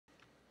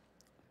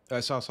I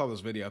saw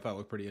this video. I thought it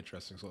looked pretty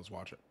interesting, so let's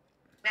watch it.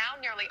 Now,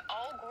 nearly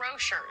all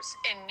grocers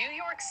in New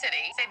York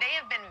City say they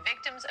have been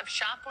victims of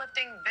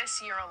shoplifting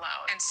this year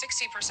alone. And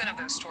 60% of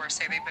those stores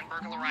say they've been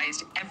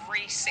burglarized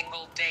every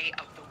single day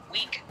of the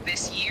week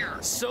this year.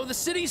 So the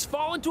city's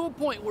fallen to a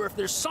point where if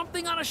there's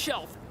something on a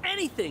shelf,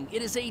 anything,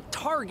 it is a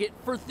target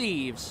for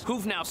thieves,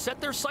 who've now set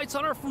their sights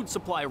on our food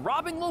supply,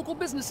 robbing local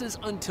businesses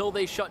until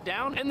they shut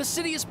down, and the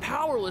city is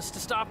powerless to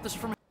stop this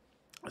from.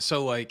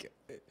 So, like,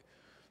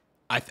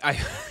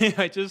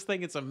 I just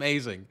think it's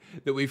amazing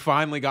that we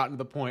finally gotten to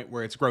the point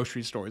where it's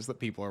grocery stores that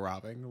people are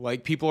robbing.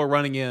 Like, people are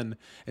running in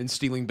and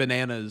stealing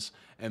bananas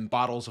and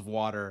bottles of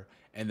water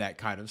and that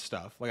kind of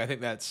stuff. Like, I think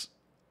that's...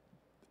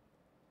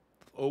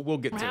 Oh, we'll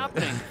get to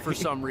happening it. for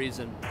some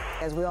reason.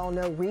 As we all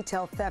know,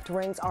 retail theft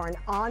rings are an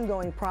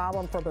ongoing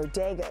problem for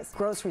bodegas,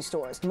 grocery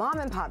stores, mom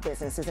and pop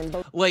businesses, and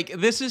both. Like,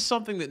 this is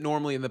something that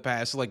normally in the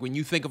past, like when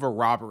you think of a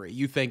robbery,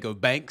 you think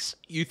of banks,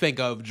 you think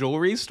of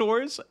jewelry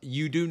stores,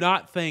 you do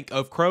not think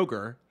of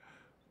Kroger,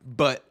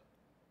 but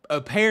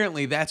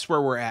apparently that's where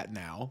we're at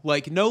now.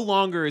 Like, no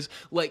longer is,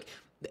 like,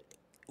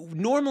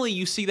 normally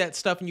you see that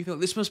stuff and you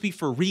think, this must be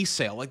for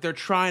resale. Like, they're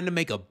trying to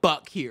make a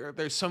buck here.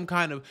 There's some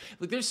kind of,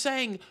 like, they're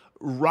saying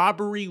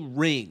robbery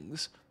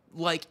rings.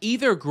 Like,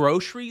 either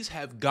groceries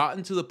have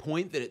gotten to the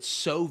point that it's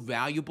so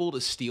valuable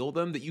to steal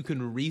them that you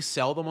can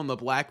resell them on the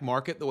black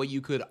market the way you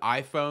could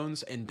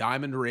iPhones and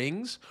diamond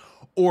rings,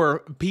 or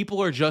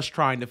people are just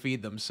trying to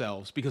feed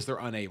themselves because they're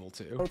unable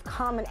to. Both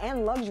common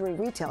and luxury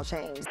retail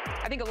chains.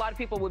 I think a lot of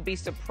people would be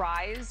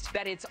surprised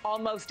that it's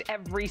almost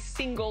every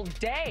single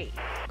day.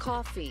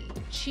 Coffee,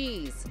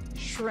 cheese,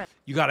 shrimp.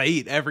 You gotta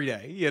eat every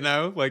day, you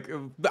know? Like,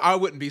 I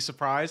wouldn't be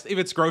surprised if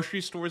it's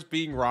grocery stores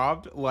being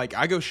robbed. Like,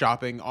 I go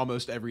shopping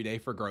almost every day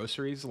for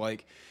groceries.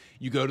 Like,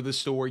 you go to the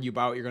store, you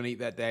buy what you're gonna eat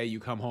that day, you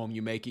come home,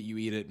 you make it, you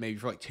eat it, maybe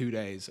for like 2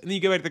 days, and then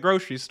you go back to the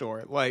grocery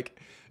store. Like,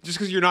 just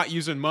because you're not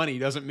using money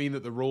doesn't mean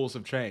that the rules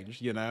have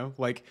changed, you know?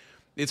 Like,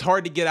 it's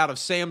hard to get out of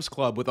Sam's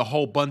Club with a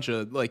whole bunch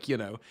of, like, you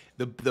know,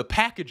 the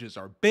packages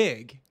are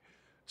big.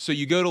 So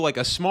you go to like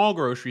a small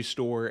grocery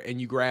store and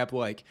you grab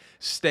like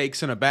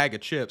steaks and a bag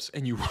of chips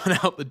and you run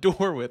out the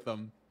door with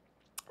them.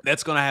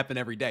 That's going to happen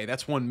every day.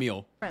 That's one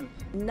meal.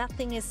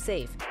 Nothing is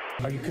safe.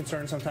 Are you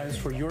concerned sometimes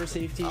for your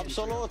safety?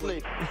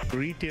 Absolutely.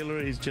 Retailer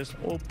is just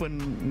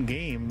open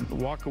game.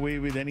 Walk away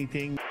with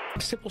anything.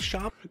 Simple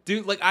shop.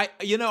 Dude, like, I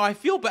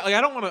feel bad. Like,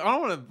 I don't want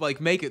to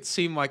like make it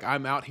seem like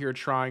I'm out here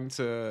trying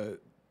to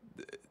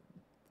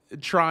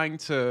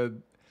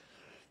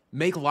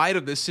make light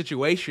of this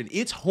situation.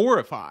 It's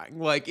horrifying.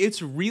 Like,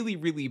 it's really,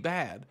 really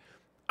bad.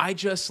 I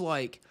just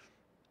like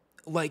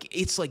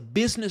it's like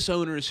business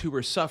owners who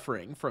are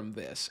suffering from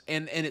this,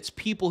 and it's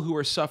people who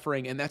are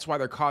suffering, and that's why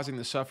they're causing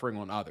the suffering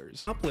on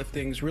others.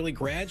 Shoplifting's really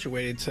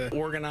graduated to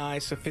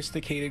organized,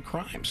 sophisticated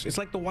crimes. It's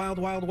like the wild,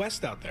 wild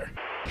west out there.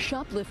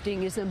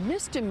 Shoplifting is a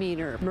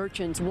misdemeanor.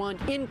 Merchants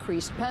want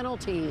increased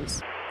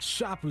penalties.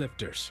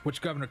 Shoplifters,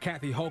 which Governor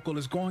Kathy Hochul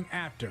is going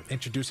after,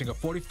 introducing a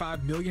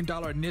 $45 million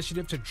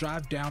initiative to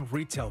drive down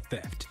retail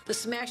theft. The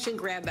smash and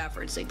grab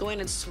efforts, they go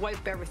in and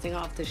swipe everything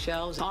off the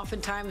shelves.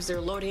 Oftentimes,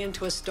 they're loading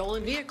into a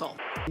stolen vehicle.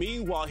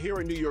 Meanwhile, here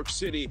in New York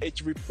City,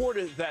 it's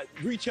reported that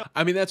retail...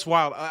 I mean, that's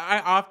wild.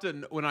 I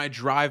often, when I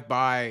drive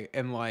by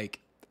and, like,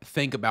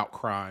 think about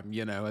crime,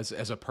 you know,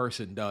 as a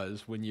person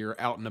does, when you're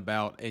out and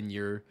about and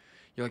you're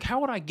like,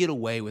 how would I get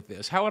away with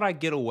this? How would I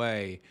get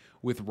away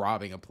with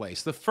robbing a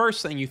place? The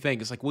first thing you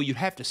think is like, well, you'd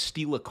have to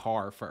steal a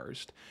car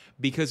first,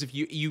 because if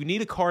you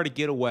need a car to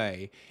get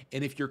away,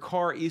 and if your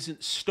car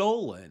isn't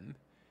stolen,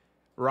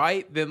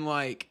 right, then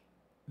like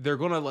they're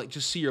gonna like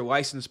just see your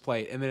license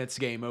plate and then it's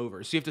game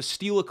over. So you have to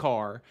steal a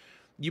car.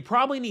 You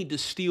probably need to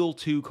steal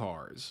 2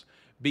 cars,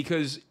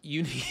 because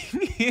you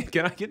need,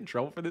 can I get in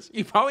trouble for this?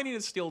 You probably need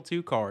to steal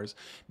 2 cars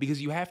because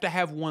you have to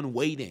have one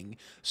waiting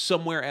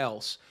somewhere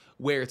else,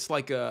 where it's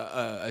like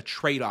a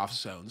trade-off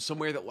zone,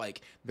 somewhere that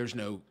like there's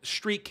no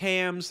street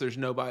cams, there's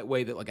no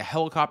way that like a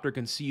helicopter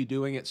can see you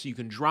doing it, so you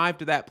can drive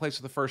to that place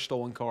with the first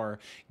stolen car,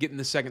 get in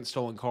the second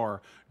stolen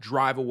car,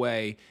 drive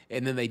away,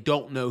 and then they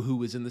don't know who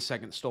was in the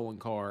second stolen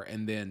car,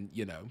 and then,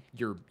 you know,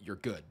 you're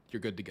good. You're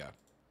good to go.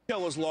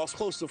 Retailers lost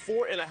close to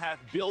 $4.5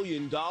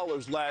 billion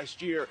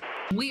last year.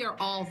 We are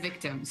all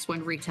victims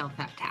when retail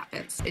theft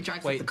happens. It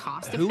drives up the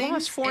cost of who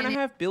things. Who lost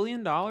 $4.5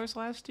 billion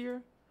last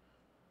year?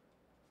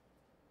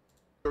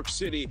 York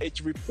City,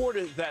 it's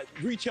reported that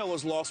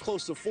retailers lost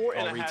close to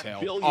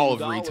 $4.5 billion all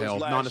of retail,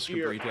 last nondescript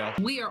year. retail.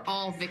 We are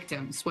all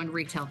victims when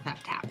retail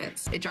theft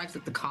happens. It drives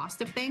up the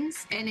cost of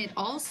things, and it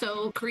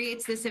also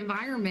creates this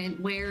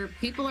environment where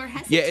people are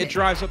hesitant. Yeah, it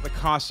drives up the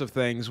cost of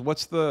things.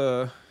 What's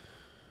the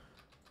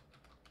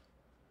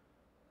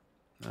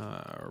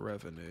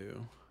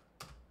revenue?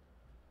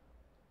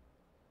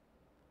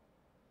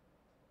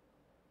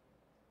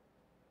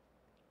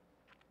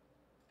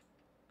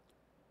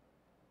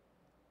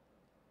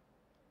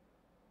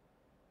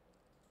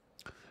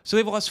 So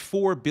they've lost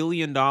 $4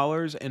 billion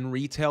in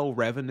retail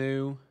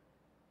revenue.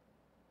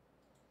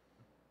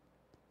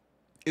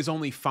 Is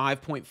only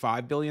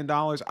 $5.5 billion.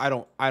 I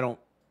don't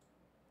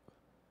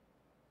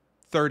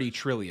 30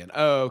 trillion.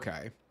 Oh,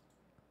 okay.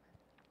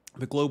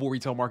 The global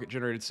retail market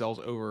generated sales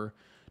over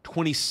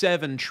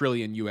 27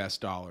 trillion US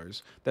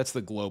dollars. That's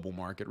the global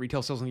market.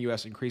 Retail sales in the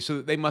US increased.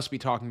 So they must be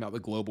talking about the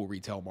global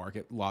retail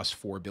market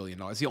lost $4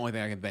 billion. It's the only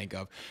thing I can think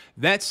of.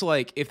 That's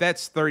like, if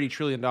that's $30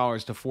 trillion to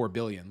 $4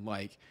 billion,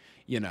 like,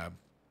 you know,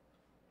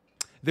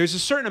 there's a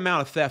certain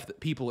amount of theft that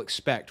people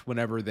expect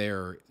whenever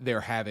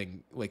they're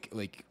having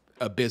like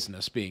a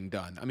business being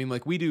done. I mean,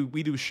 like we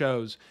do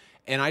shows,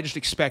 and I just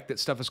expect that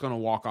stuff is going to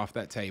walk off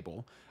that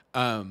table.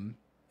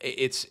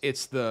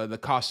 It's the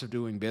cost of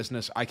doing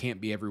business. I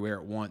can't be everywhere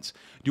at once.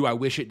 Do I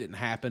wish it didn't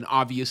happen?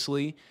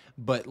 Obviously,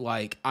 but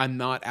like I'm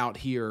not out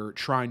here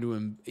trying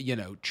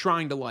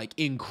to like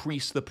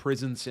increase the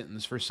prison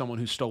sentence for someone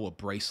who stole a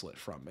bracelet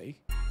from me.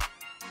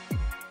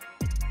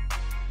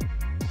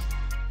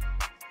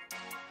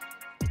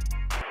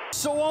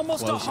 So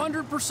almost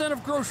 100%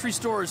 of grocery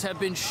stores have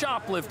been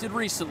shoplifted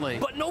recently.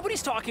 But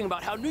nobody's talking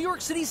about how New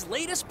York City's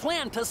latest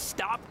plan to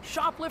stop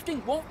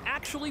shoplifting won't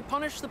actually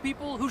punish the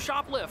people who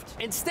shoplift.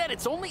 Instead,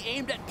 it's only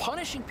aimed at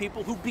punishing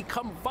people who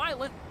become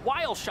violent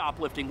while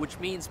shoplifting, which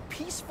means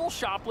peaceful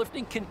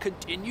shoplifting can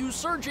continue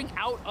surging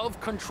out of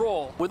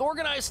control, with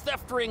organized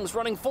theft rings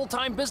running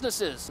full-time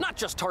businesses, not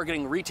just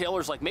targeting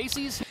retailers like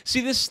Macy's.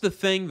 See, this is the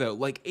thing, though.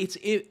 Like,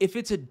 if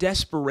it's a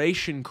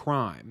desperation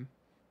crime,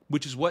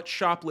 which is what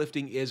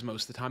shoplifting is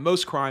most of the time.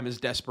 Most crime is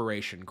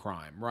desperation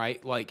crime,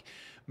 right? Like,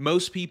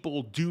 most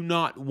people do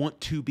not want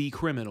to be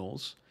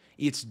criminals.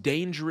 It's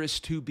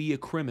dangerous to be a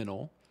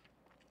criminal.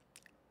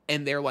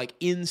 And they're, like,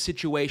 in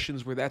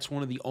situations where that's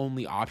one of the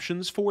only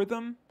options for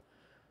them.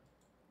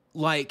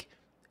 Like,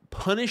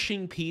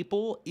 punishing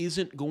people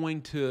isn't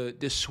going to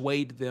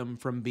dissuade them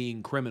from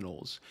being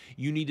criminals.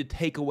 You need to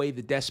take away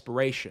the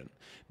desperation,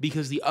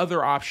 because the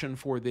other option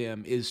for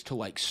them is to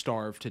like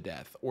starve to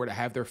death or to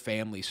have their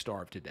family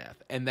starve to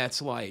death. And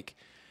that's like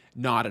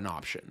not an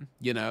option,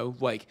 you know?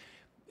 Like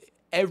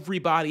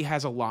everybody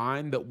has a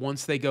line that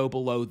once they go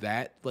below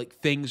that, like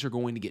things are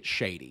going to get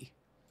shady.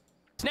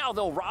 Now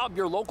they'll rob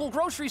your local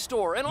grocery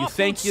store and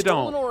offload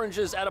stolen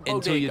oranges at a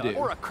bodega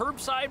or a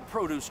curbside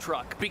produce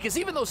truck. Because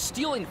even though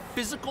stealing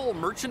physical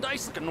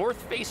merchandise like a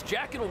North Face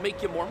jacket will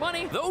make you more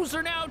money, those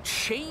are now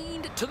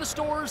chained to the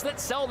stores that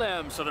sell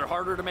them, so they're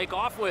harder to make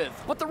off with.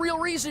 But the real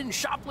reason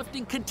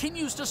shoplifting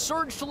continues to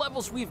surge to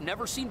levels we've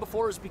never seen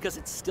before is because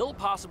it's still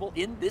possible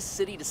in this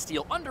city to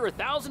steal under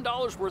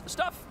 $1,000 worth of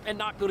stuff and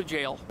not go to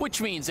jail.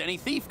 Which means any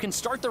thief can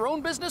start their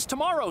own business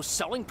tomorrow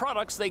selling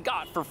products they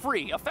got for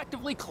free,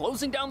 effectively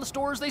closing down the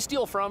stores they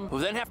steal from, who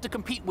then have to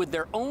compete with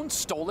their own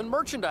stolen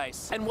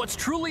merchandise. And what's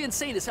truly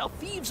insane is how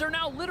thieves are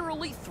now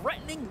literally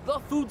threatening the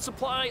food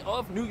supply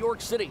of New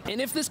York City. And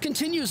if this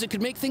continues, it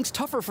could make things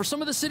tougher for some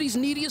of the city's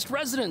neediest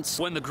residents.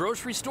 When the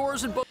grocery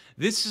stores and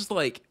this is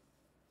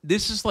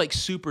like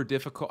super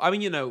difficult. I mean,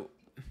 you know,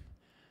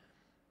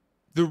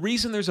 the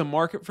reason there's a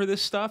market for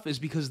this stuff is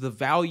because the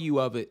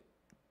value of it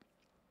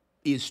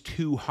is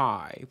too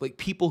high. Like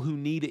people who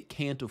need it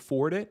can't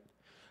afford it.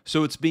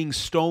 So it's being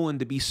stolen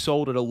to be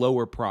sold at a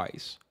lower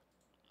price.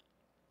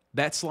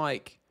 That's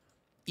like,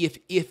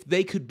 if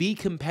they could be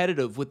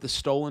competitive with the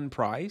stolen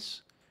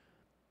price,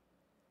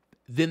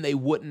 then they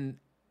wouldn't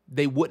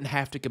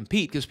have to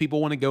compete, because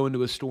people want to go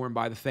into a store and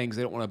buy the things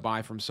they don't want to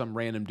buy from some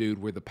random dude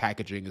where the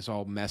packaging is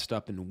all messed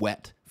up and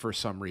wet for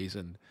some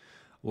reason.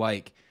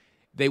 Like,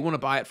 they want to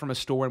buy it from a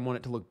store and want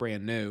it to look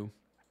brand new.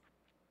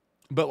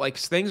 But like,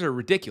 things are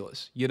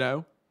ridiculous, you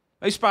know?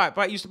 I used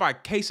to buy a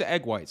case of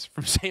egg whites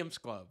from Sam's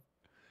Club.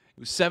 It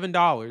was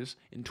 $7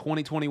 in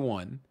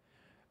 2021,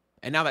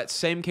 and now that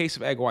same case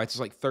of egg whites is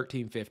like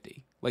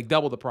 $13.50, like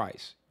double the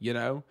price, you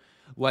know?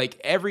 Like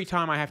every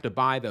time I have to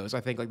buy those,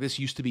 I think like this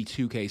used to be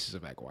 2 cases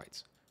of egg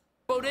whites.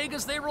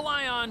 Bodegas they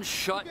rely on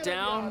shut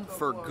down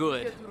for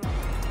good.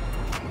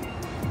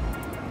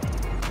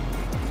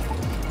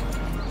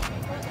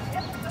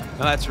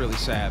 Now that's really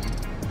sad.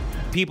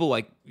 People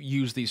like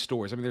use these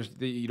stores. I mean,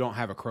 you don't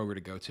have a Kroger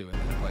to go to in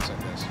a place like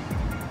this.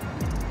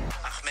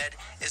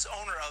 Is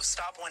owner of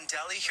Stop One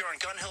Deli here on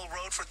Gun Hill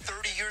Road for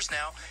 30 years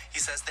now. He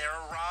says they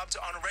are robbed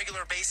on a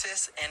regular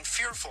basis and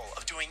fearful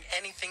of doing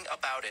anything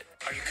about it.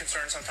 Are you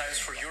concerned sometimes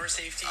for your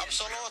safety?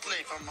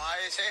 Absolutely, for my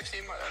safety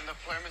and the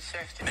employment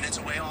safety. Minutes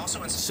away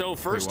also. So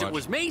first it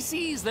was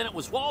Macy's, then it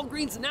was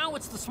Walgreens, and now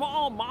it's the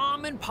small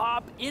mom and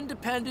pop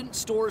independent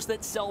stores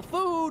that sell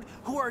food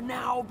who are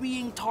now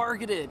being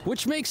targeted.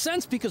 Which makes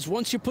sense, because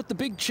once you put the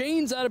big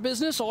chains out of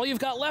business, all you've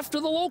got left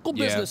are the local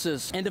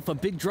businesses. And if a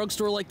big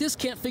drugstore like this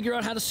can't figure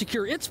out how to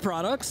secure its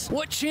products,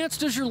 what chance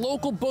does your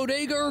local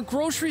bodega or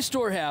grocery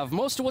store have?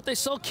 Most of what they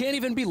sell can't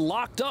even be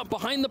locked up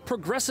behind the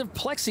progressive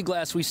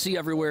plexiglass we see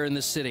everywhere in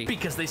this city.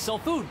 Because they sell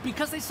food,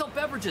 because they sell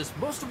beverages,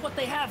 most of what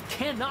they have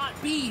cannot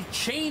be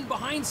chained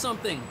behind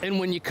something. And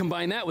when you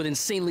combine that with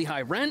insanely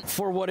high rent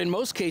for what in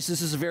most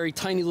cases is a very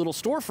tiny little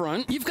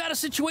storefront, you've got a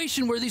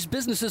situation where these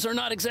businesses are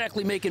not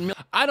exactly making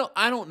millions. I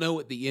don't know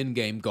what the end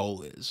game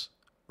goal is,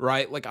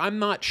 right? Like I'm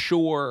not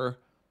sure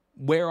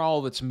where all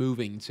of it's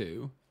moving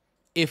to.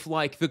 If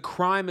like the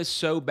crime is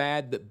so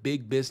bad that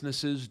big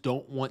businesses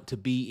don't want to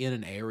be in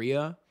an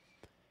area,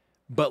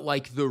 but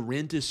like the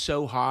rent is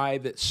so high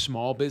that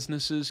small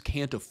businesses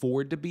can't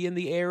afford to be in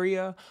the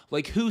area.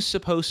 Like, who's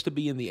supposed to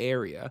be in the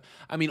area?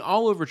 I mean,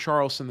 all over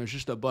Charleston, there's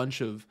just a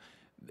bunch of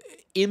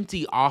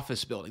empty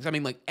office buildings. I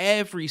mean, like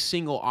every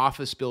single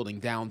office building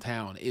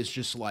downtown is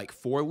just like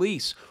for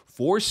lease,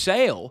 for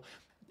sale.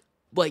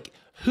 Like,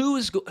 who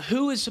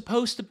is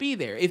supposed to be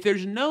there? If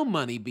there's no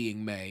money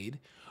being made,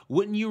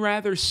 wouldn't you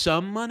rather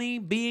some money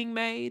being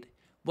made?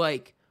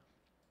 Like,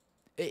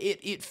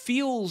 it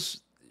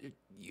feels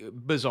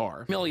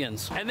bizarre.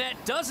 Millions. And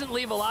that doesn't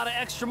leave a lot of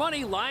extra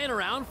money lying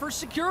around for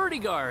security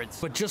guards.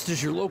 But just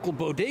as your local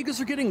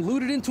bodegas are getting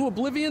looted into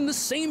oblivion, the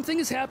same thing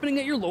is happening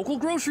at your local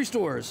grocery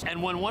stores.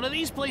 And when one of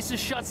these places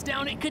shuts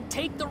down, it could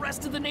take the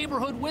rest of the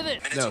neighborhood with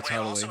it. Minutes away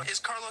also is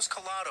Carlos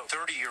Collado,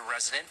 30-year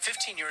resident,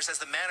 15 years as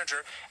the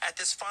manager at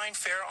this fine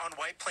fare on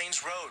White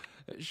Plains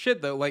Road.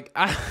 Shit, though, like,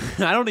 I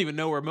don't even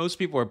know where most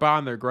people are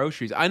buying their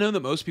groceries. I know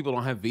that most people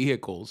don't have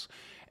vehicles.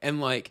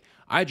 And, like,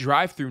 I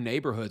drive through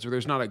neighborhoods where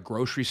there's not a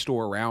grocery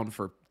store around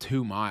for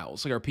 2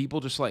 miles. Like, are people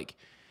just like,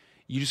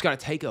 you just got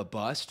to take a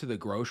bus to the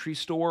grocery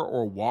store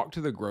or walk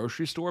to the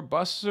grocery store?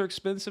 Buses are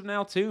expensive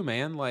now too,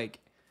 man. Like,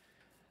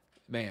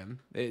 man,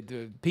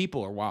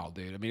 people are wild,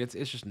 dude. I mean, it's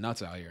just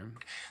nuts out here.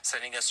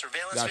 Sending a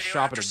surveillance Gotta video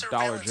shop after at a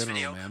Dollar surveillance General,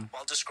 video man.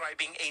 while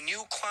describing a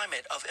new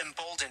climate of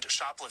emboldened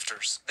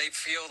shoplifters. They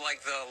feel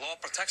like the law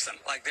protects them,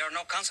 like there are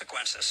no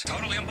consequences.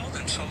 Totally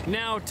emboldened. So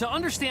Now, to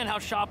understand how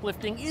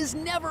shoplifting is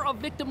never a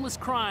victimless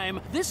crime,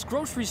 this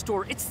grocery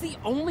store, it's the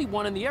only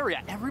one in the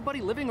area.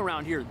 Everybody living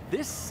around here,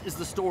 this is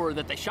the store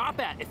that they shop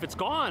at. If it's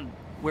gone,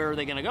 where are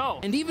they going to go?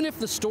 And even if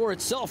the store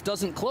itself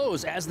doesn't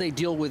close, as they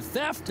deal with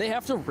theft, they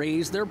have to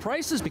raise their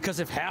prices, because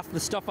if half the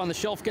stuff on the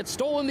shelf gets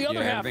stolen, the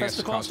other half has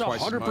to cost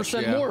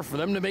 100% more for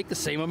them to make the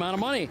same amount of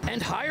money.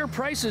 And higher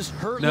prices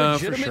hurt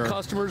legitimate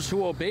customers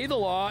who obey the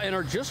law and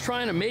are just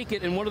trying to make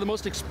it in one of the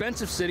most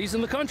expensive cities in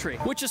the country,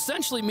 which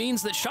essentially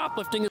means that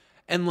shoplifting is...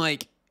 And,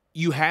 like,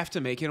 you have to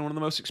make it in one of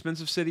the most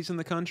expensive cities in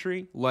the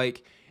country.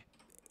 Like,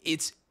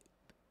 it's...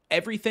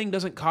 Everything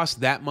doesn't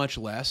cost that much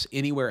less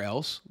anywhere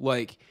else.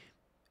 Like,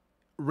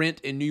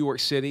 rent in New York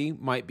City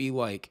might be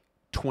like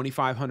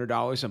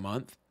 $2,500 a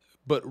month,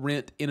 but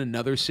rent in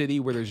another city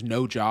where there's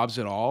no jobs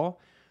at all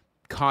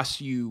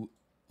costs you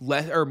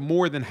less or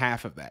more than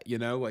half of that, you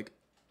know, like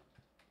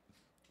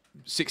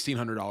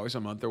 $1,600 a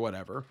month or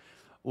whatever.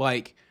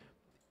 Like,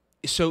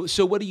 so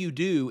what do you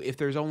do if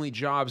there's only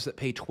jobs that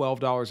pay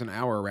 $12 an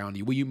hour around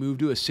you? Will you move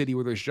to a city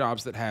where there's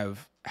jobs that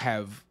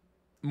have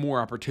more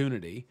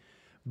opportunity?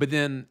 But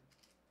then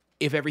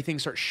if everything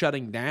starts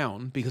shutting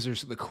down because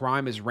the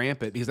crime is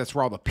rampant, because that's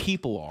where all the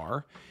people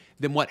are,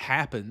 then what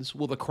happens?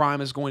 Well, the crime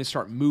is going to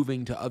start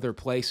moving to other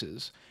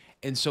places.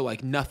 And so,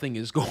 like, nothing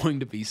is going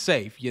to be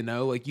safe, you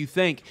know? Like, you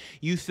think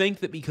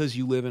that because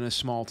you live in a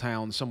small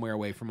town somewhere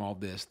away from all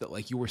this, that,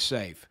 like, you were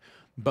safe.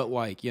 But,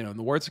 like, you know, in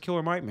the words of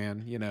Killer Mike,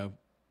 man, you know,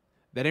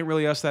 that ain't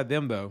really us, that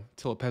them, though,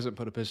 till a peasant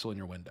put a pistol in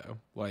your window.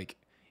 Like,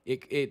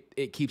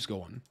 it keeps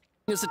going.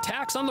 Is a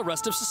tax on the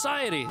rest of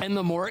society. And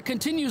the more it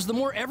continues, the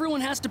more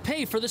everyone has to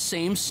pay for the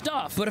same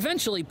stuff. But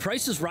eventually,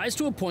 prices rise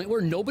to a point where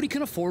nobody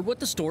can afford what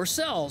the store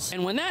sells.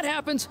 And when that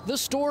happens, the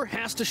store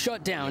has to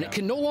shut down. It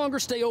can no longer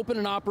stay open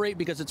and operate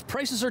because its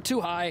prices are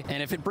too high,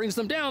 and if it brings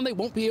them down, they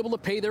won't be able to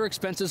pay their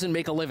expenses and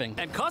make a living.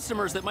 And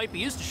customers that might be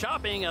used to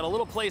shopping at a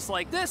little place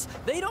like this,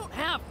 they don't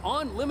have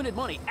unlimited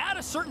money. At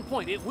a certain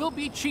point, it will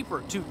be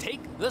cheaper to take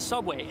the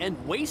subway and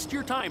waste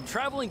your time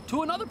traveling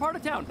to another part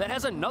of town that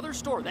has another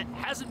store that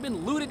hasn't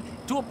been looted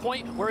to a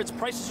point where its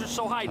prices are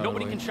so high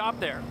nobody can shop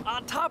there.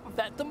 On top of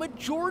that, the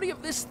majority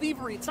of this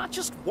thievery, it's not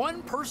just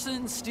one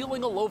person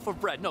stealing a loaf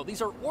of bread. No,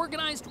 these are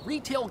organized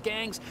retail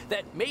gangs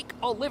that make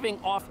a living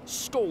off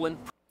stolen.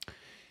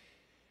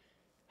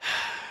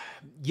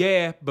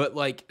 Yeah, but,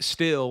 like,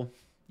 still,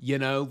 you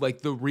know,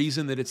 like, the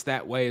reason that it's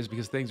that way is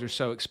because things are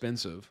so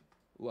expensive.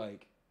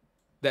 Like,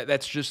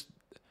 that's just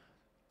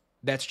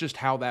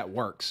how that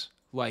works.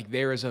 Like,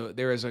 there is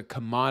a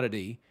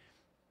commodity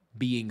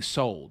being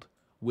sold,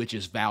 which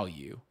is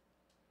value.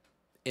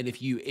 And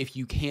if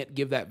you can't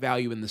give that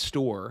value in the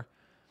store,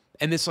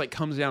 and this, like,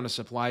 comes down to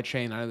supply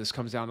chain. I know this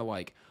comes down to,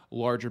 like,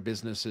 larger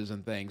businesses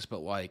and things,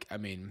 but, like, I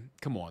mean,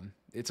 come on.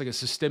 It's like a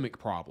systemic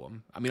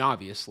problem. I mean,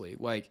 obviously,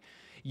 like,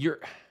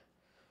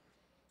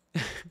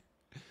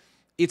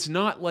 it's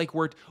not like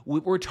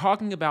we're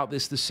talking about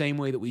this the same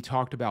way that we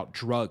talked about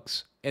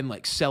drugs and,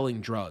 like,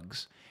 selling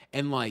drugs.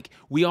 And, like,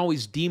 we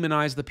always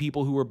demonize the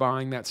people who are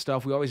buying that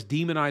stuff. We always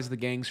demonize the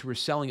gangs who are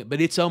selling it.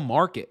 But it's a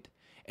market.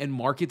 And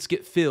markets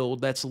get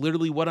filled. That's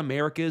literally what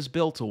America is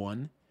built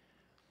on.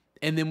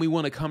 And then we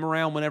want to come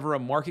around whenever a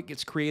market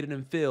gets created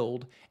and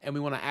filled, and we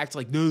want to act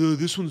like, no,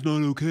 this one's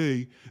not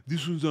okay.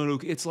 This one's not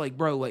okay. It's like,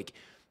 bro, like,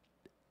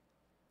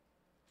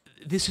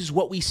 this is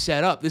what we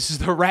set up. This is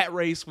the rat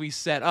race we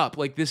set up.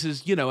 Like, this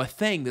is, you know, a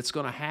thing that's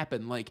going to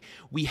happen. Like,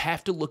 we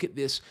have to look at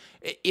this.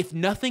 If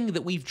nothing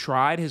that we've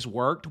tried has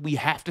worked, we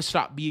have to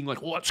stop being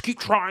like, well, let's keep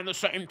trying the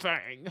same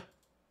thing.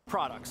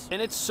 products.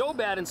 And it's so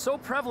bad and so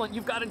prevalent,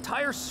 you've got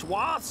entire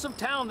swaths of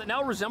town that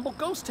now resemble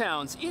ghost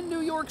towns in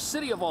New York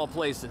City of all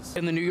places.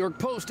 And the New York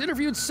Post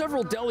interviewed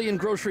several deli and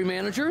grocery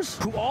managers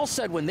who all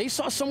said when they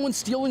saw someone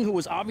stealing who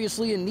was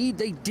obviously in need,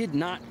 they did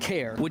not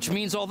care. Which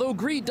means although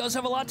greed does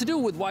have a lot to do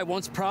with why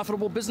once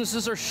profitable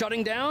businesses are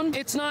shutting down,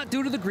 it's not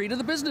due to the greed of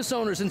the business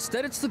owners.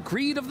 Instead, it's the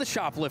greed of the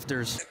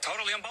shoplifters. They're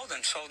totally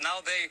emboldened. So now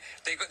they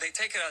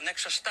take an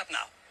extra step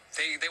now.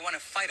 They want to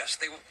fight us.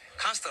 They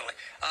constantly.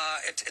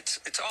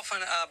 It's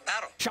often a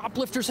battle.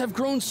 Shoplifters have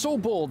grown so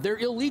bold, their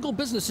illegal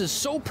businesses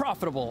so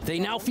profitable, they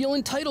now feel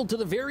entitled to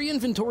the very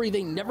inventory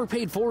they never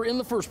paid for in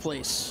the first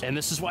place. And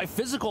this is why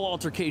physical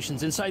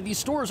altercations inside these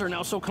stores are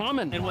now so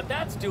common. And what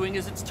that's doing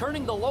is it's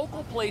turning the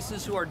local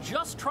places who are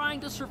just trying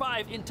to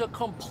survive into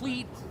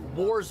complete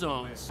war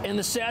zones. And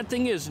the sad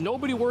thing is,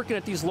 nobody working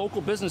at these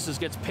local businesses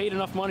gets paid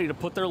enough money to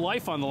put their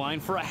life on the line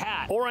for a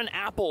hat, or an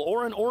apple,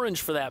 or an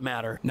orange for that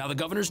matter. Now the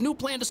governor's new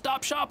plan to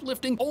stop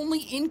shoplifting only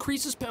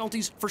increases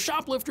penalties for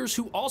shoplifters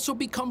who also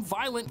become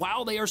violent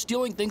while they are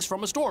stealing things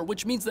from a store,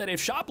 which means that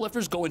if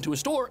shoplifters go into a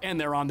store and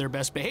they're on their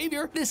best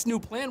behavior, this new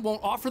plan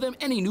won't offer them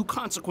any new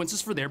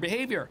consequences for their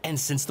behavior. And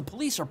since the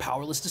police are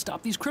powerless to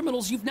stop these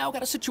criminals, you've now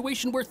got a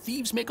situation where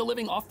thieves make a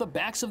living off the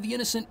backs of the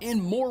innocent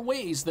in more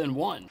ways than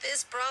one.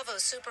 This Bravo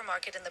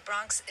supermarket in the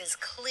Bronx is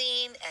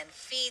clean and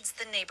feeds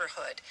the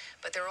neighborhood,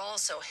 but they're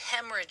also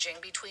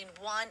hemorrhaging between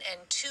 $1,000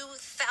 and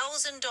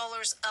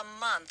 $2,000 a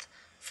month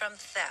from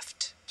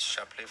theft.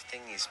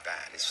 Shoplifting is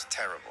bad. It's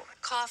terrible.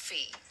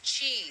 Coffee,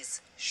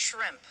 cheese,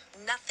 shrimp,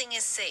 nothing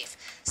is safe.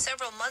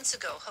 Several months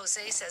ago,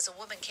 Jose says a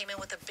woman came in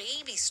with a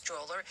baby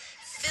stroller,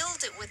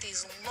 filled it with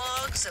these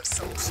logs of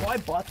So I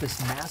bought this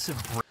massive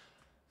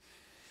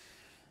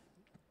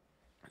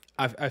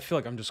I feel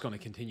like I'm just going to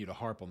continue to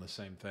harp on the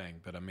same thing,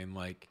 but I mean,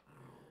 like,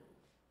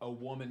 a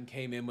woman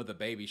came in with a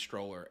baby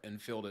stroller and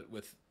filled it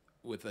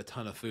with a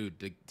ton of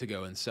food to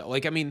go and sell.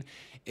 Like, I mean,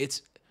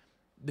 it's...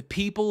 The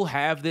people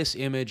have this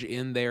image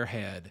in their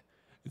head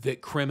that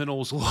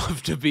criminals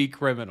love to be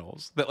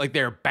criminals. That, like,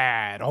 they're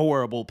bad,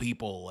 horrible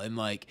people, and,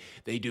 like,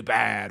 they do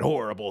bad,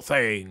 horrible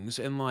things.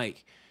 And,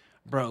 like,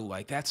 bro,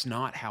 like, that's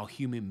not how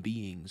human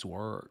beings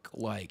work.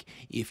 Like,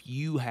 if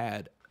you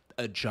had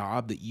a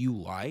job that you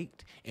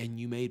liked and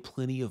you made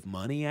plenty of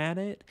money at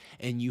it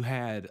and you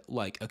had,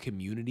 like, a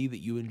community that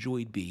you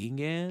enjoyed being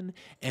in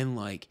and,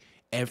 like,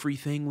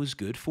 everything was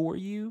good for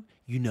you,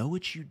 you know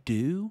what you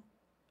do?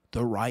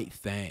 The right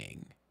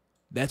thing.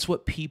 That's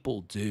what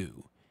people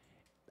do.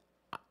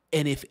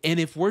 And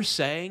if we're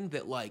saying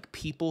that, like,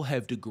 people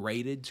have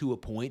degraded to a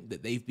point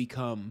that they've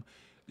become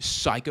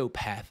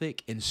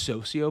psychopathic and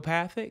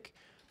sociopathic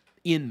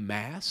in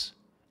mass,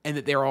 and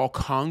that they're all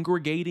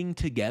congregating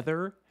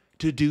together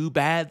to do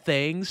bad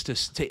things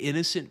to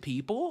innocent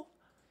people,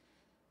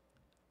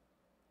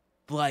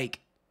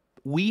 like,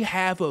 we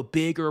have a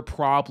bigger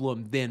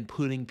problem than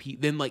putting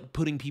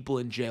people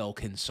in jail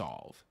can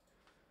solve.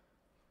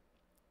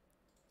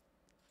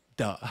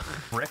 Duh.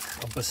 Brick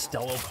of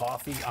Bustelo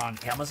coffee on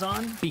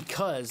Amazon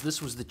because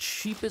this was the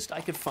cheapest I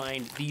could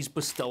find these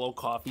Bustelo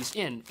coffees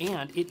in,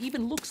 and it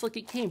even looks like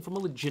it came from a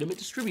legitimate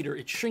distributor.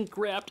 It's shrink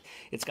wrapped,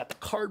 it's got the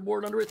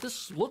cardboard under it.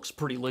 This looks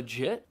pretty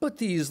legit, but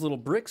these little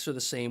bricks are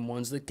the same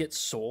ones that get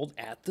sold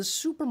at the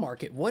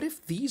supermarket. What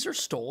if these are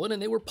stolen and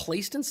they were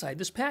placed inside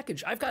this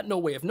package? I've got no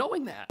way of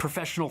knowing that.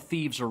 Professional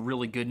thieves are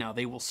really good now.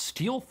 They will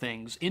steal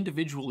things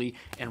individually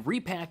and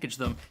repackage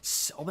them,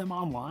 sell them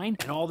online,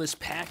 and all this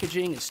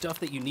packaging and stuff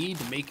that you need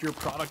to make your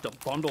product a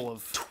bundle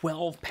of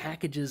 12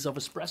 packages of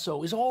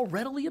espresso is all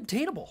readily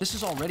obtainable. This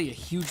is already a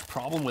huge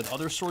problem with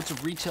other sorts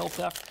of retail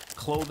theft,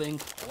 clothing,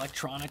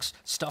 electronics,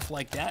 stuff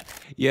like that.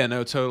 Yeah,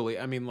 no, totally.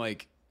 I mean,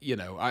 like, you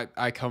know,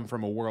 I come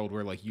from a world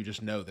where, like, you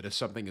just know that if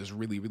something is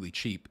really, really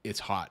cheap,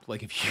 it's hot.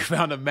 Like, if you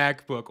found a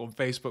MacBook on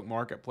Facebook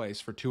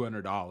Marketplace for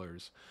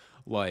 $200,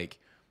 like,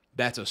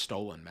 that's a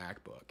stolen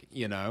MacBook,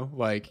 you know?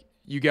 Like,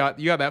 you got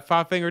that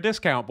 5-finger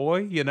discount,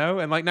 boy, you know?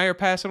 And, like, now you're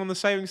passing on the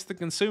savings to the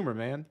consumer,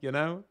 man, you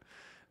know?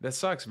 That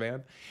sucks,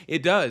 man.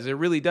 It does. It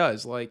really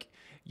does. Like,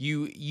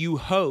 you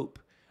hope,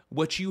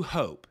 what you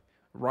hope,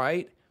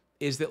 right,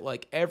 is that,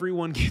 like,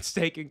 everyone gets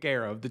taken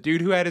care of. The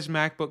dude who had his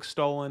MacBook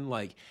stolen,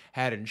 like,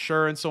 had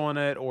insurance on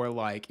it, or,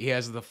 like, he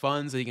has the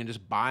funds that he can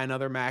just buy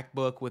another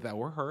MacBook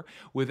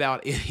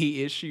without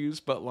any issues.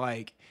 But,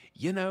 like,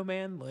 you know,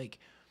 man, like,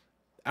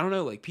 I don't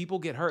know, like, people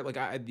get hurt. Like,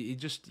 it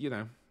just, you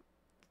know,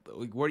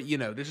 like, what, you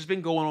know, this has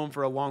been going on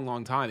for a long,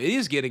 long time. It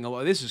is getting a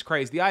lot. This is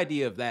crazy. The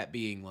idea of that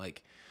being,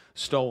 like,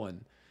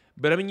 stolen.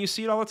 But I mean, you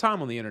see it all the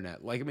time on the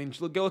internet. Like, I mean,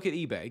 go look at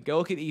eBay. Go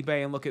look at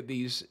eBay and look at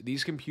these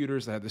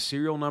computers that have the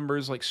serial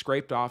numbers, like,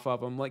 scraped off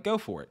of them. Like, go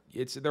for it.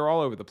 They're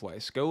all over the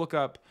place. Go look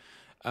up.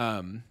 What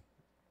are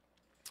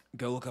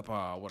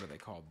they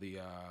called?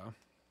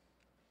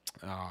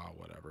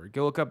 Whatever.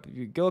 Go look up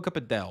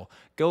a Dell.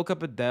 Go look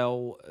up a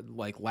Dell,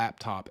 like,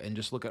 laptop and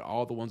just look at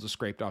all the ones with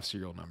scraped off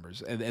serial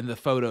numbers and the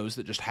photos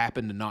that just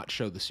happen to not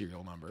show the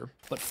serial number.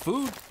 But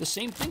food, the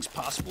same thing's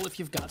possible if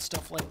you've got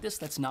stuff like this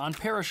that's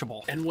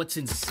non-perishable. And what's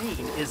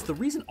insane is the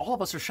reason all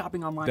of us are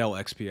shopping online. Dell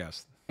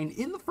XPS. And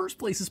in the first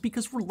place, it's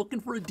because we're looking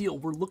for a deal.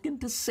 We're looking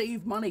to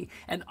save money.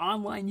 And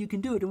online, you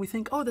can do it. And we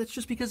think, oh, that's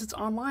just because it's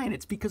online.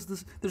 It's because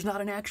there's not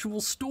an actual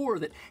store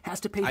that has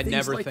to pay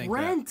things like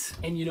rent.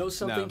 And you know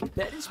something? No.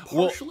 That is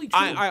partially true.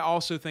 I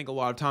also think a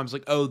lot of times,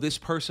 like, oh, this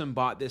person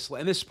bought this,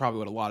 and this is probably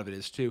what a lot of it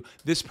is too.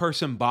 This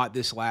person bought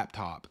this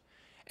laptop,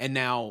 and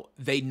now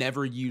they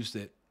never used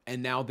it.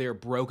 And now they're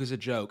broke as a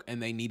joke,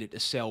 and they need it to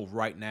sell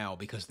right now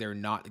because they're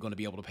not going to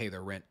be able to pay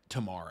their rent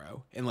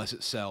tomorrow unless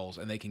it sells,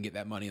 and they can get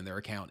that money in their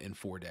account in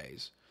 4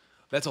 days.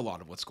 That's a lot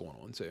of what's going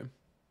on, too.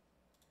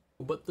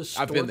 But the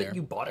store that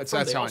you bought it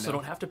from, they also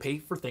don't have to pay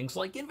for things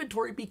like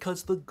inventory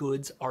because the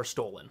goods are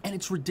stolen. And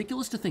it's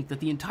ridiculous to think that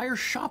the entire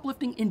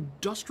shoplifting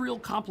industrial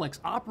complex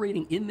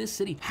operating in this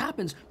city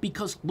happens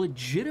because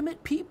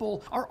legitimate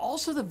people are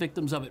also the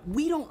victims of it.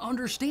 We don't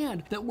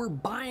understand that we're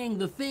buying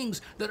the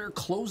things that are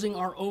closing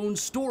our own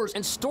stores.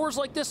 And stores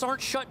like this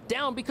aren't shut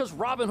down because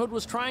Robin Hood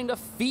was trying to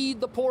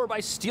feed the poor by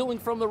stealing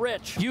from the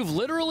rich. You've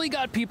literally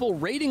got people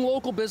raiding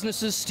local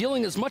businesses,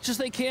 stealing as much as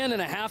they can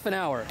in a half an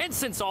hour. And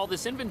since all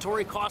this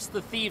inventory costs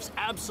the thieves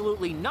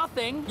absolutely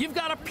nothing, you've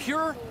got a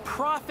pure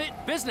profit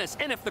business.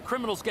 And if the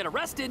criminals get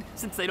arrested,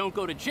 since they don't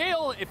go to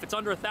jail, if it's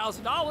under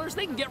 $1,000,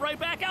 they can get right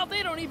back out.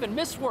 They don't even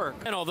miss work.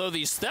 And although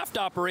these theft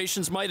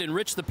operations might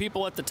enrich the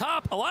people at the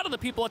top, a lot of the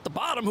people at the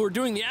bottom who are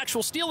doing the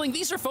actual stealing,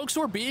 these are folks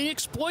who are being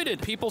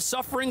exploited. People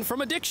suffering from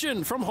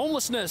addiction, from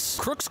homelessness.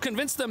 Crooks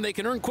convince them they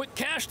can earn quick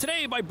cash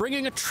today by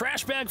bringing a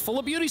trash bag full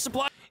of beauty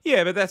supplies.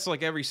 Yeah, but that's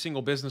like every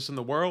single business in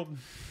the world.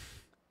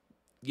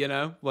 You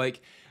know,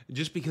 like,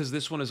 just because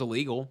this one is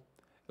illegal,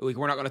 like,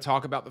 we're not going to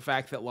talk about the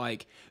fact that,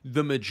 like,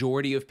 the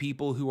majority of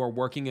people who are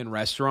working in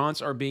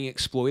restaurants are being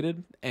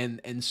exploited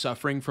and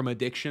suffering from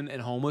addiction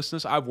and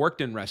homelessness. I've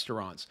worked in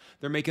restaurants.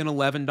 They're making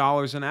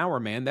 $11 an hour,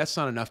 man. That's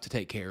not enough to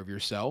take care of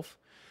yourself.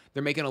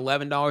 They're making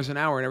 $11 an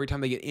hour, and every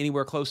time they get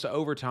anywhere close to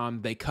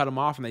overtime, they cut them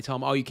off and they tell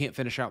them, oh, you can't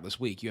finish out this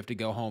week. You have to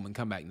go home and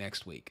come back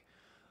next week.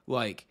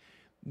 Like,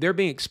 they're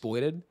being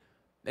exploited.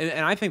 And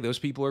I think those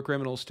people are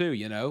criminals too,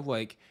 you know?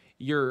 Like,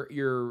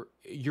 you're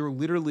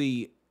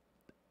literally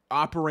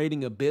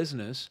operating a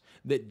business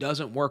that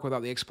doesn't work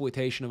without the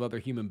exploitation of other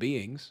human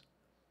beings.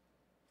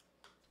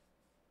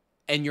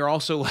 And you're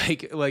also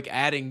like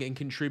adding and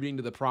contributing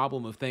to the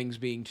problem of things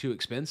being too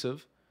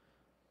expensive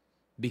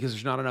because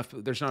there's not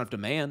enough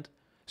demand,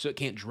 so it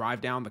can't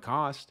drive down the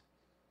cost.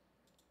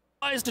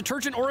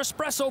 Detergent or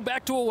espresso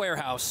back to a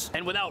warehouse.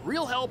 And without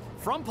real help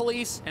from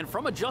police and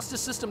from a justice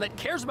system that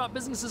cares about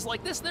businesses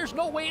like this, there's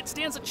no way it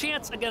stands a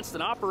chance against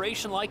an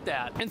operation like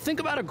that. And think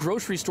about a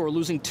grocery store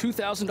losing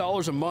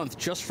 $2,000 a month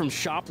just from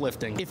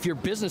shoplifting. If your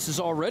business is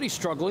already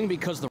struggling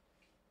because the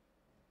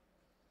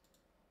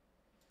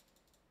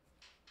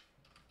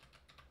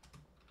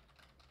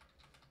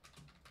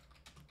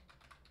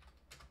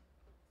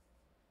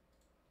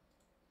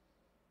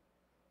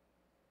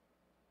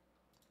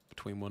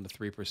between 1% to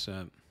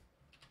 3%.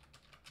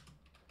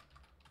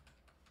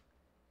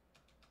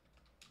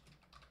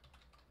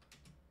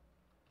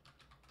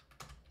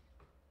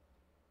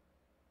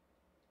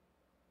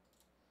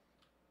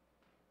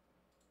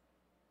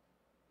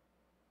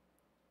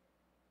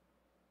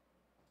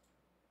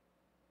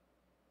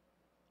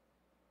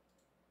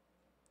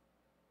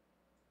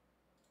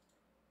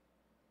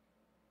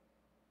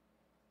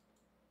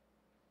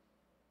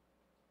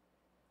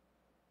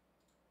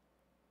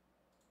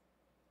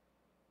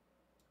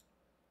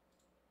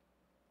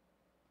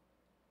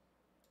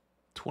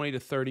 $20 to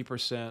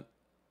 30%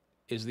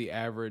 is the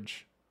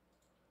average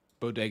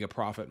bodega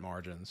profit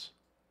margins.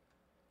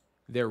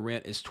 Their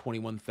rent is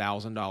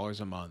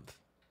 $21,000 a month.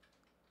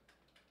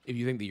 If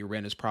you think that your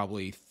rent is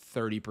probably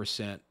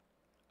 30%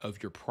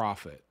 of your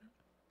profit,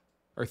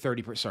 or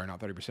 30%, sorry, not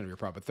 30% of your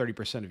profit,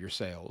 30% of your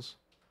sales,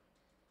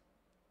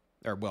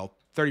 or well,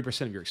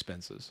 30% of your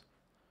expenses.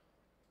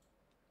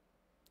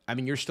 I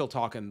mean, you're still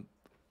talking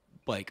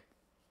like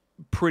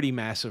pretty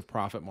massive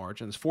profit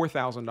margins,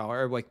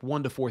 $4,000, like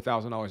 $1,000 to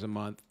 $4,000 a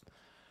month.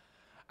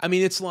 I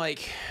mean, it's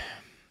like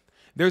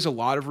there's a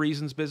lot of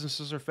reasons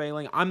businesses are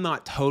failing. I'm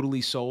not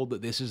totally sold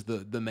that this is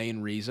the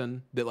main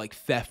reason, that like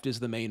theft is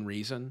the main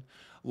reason.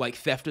 Like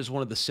theft is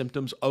one of the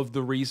symptoms of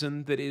the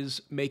reason that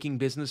is making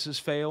businesses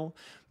fail.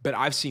 But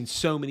I've seen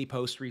so many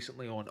posts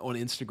recently on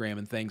Instagram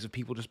and things of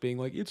people just being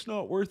like, it's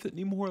not worth it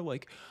anymore.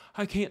 Like,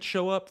 I can't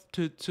show up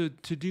to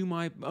do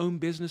my own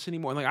business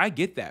anymore. And like, I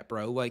get that,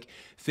 bro. Like,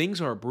 things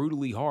are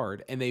brutally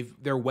hard, and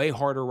they're way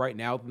harder right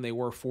now than they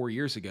were 4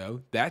 years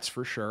ago. That's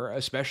for sure,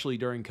 especially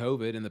during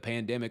COVID and the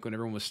pandemic when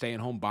everyone was staying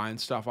home buying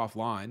stuff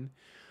offline.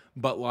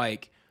 But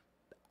like,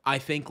 I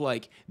think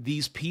like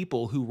these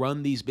people who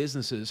run these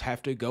businesses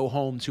have to go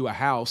home to a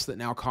house that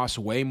now costs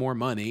way more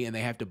money, and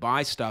they have to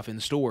buy stuff in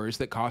stores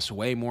that costs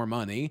way more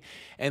money.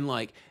 And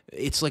like,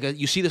 it's like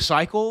you see the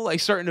cycle like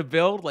starting to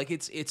build. Like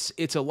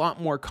it's a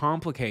lot more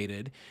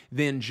complicated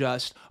than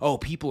just, oh,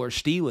 people are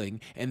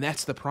stealing and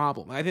that's the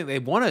problem. I think they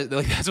want to,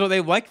 like, that's what they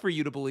like for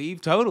you to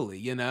believe. Totally.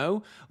 You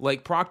know,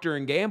 like Procter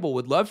 & Gamble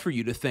would love for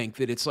you to think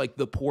that it's like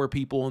the poor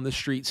people on the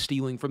street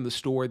stealing from the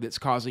store that's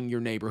causing your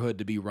neighborhood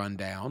to be run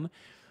down.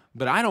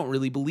 But I don't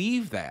really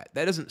believe that.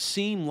 That doesn't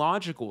seem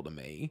logical to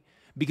me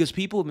because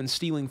people have been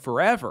stealing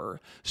forever.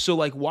 So,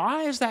 like,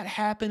 why is that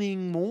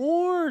happening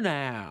more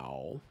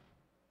now?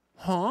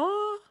 Huh?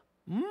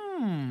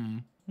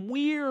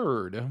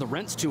 Weird. The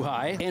rent's too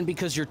high, and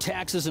because your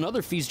taxes and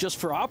other fees just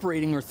for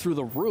operating are through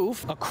the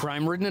roof, a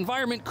crime-ridden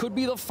environment could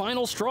be the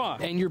final straw,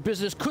 and your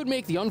business could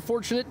make the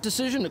unfortunate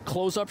decision to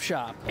close up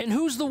shop. And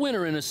who's the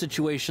winner in a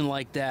situation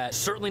like that?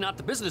 Certainly not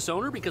the business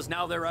owner, because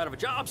now they're out of a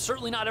job.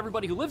 Certainly not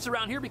everybody who lives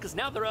around here, because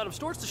now they're out of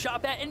stores to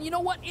shop at. And you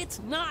know what?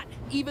 It's not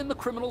even the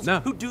criminals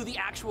who do the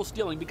actual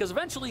stealing, because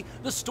eventually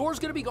the store's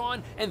going to be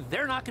gone, and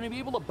they're not going to be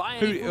able to buy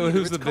anything.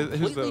 Who's the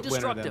completely winner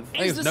destructive.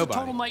 then? Is this a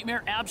total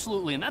nightmare?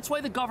 Absolutely. And that's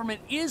why the government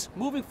is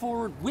moving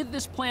forward with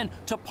this plan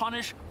to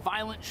punish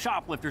violent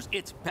shoplifters.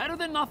 It's better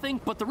than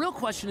nothing, but the real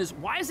question is,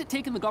 why is it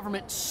taking the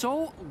government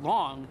so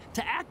long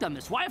to act on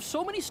this? Why have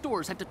so many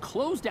stores had to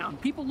close down?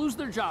 People lose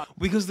their jobs.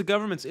 Because the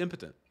government's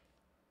impotent.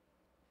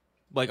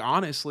 Like,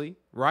 honestly,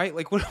 right?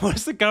 Like, what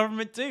does the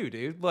government do,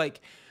 dude? Like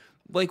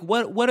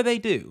what do they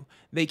do?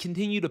 They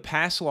continue to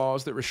pass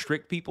laws that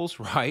restrict people's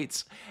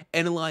rights,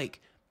 and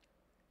like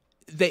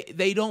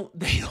they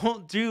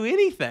don't do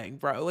anything,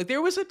 bro. Like,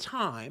 there was a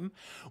time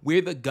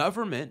where the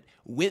government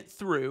went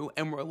through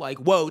and were like,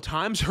 whoa,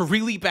 times are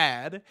really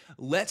bad.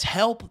 Let's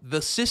help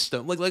the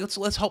system. Like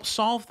let's help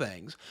solve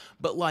things.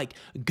 But like,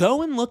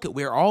 go and look at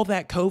where all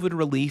that COVID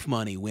relief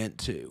money went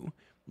to.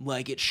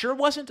 Like, it sure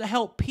wasn't to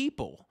help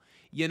people.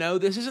 You know,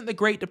 this isn't the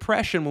Great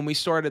Depression when we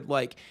started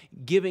like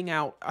giving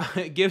out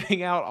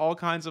all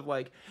kinds of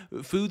like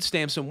food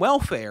stamps and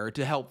welfare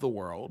to help the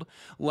world.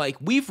 Like,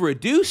 we've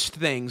reduced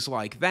things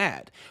like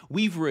that.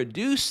 We've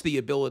reduced the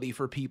ability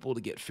for people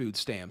to get food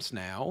stamps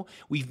now.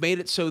 We've made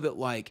it so that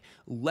like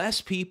less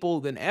people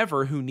than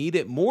ever who need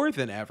it more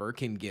than ever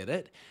can get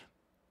it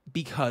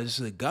because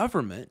the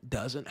government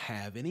doesn't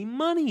have any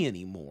money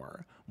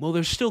anymore. Well,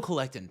 they're still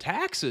collecting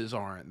taxes,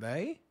 aren't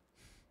they?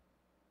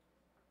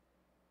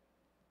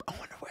 I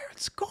wonder where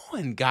it's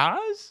going,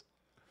 guys.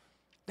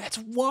 That's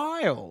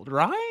wild,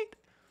 right?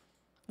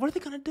 What are they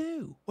going to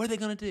do? What are they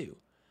going to do?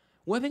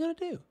 What are they going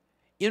to do?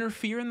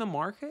 Interfere in the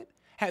market?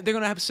 They're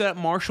going to have to set up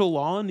martial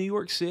law in New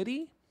York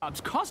City?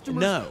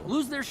 Customers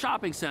lose their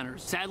shopping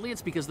centers. Sadly,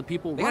 it's because the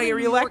people they gotta get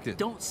reelected.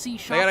 Don't see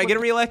shopping. They got to get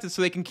reelected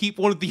so they can keep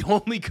one of the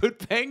only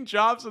good-paying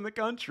jobs in the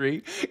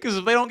country. Because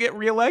if they don't get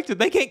reelected,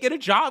 they can't get a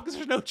job because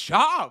there's no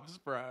jobs,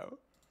 bro.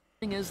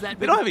 Is that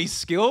they don't have any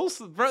skills,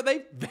 bro.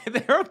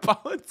 They're a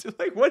politician.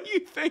 Like, what do you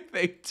think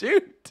they do,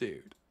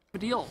 dude? A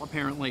deal,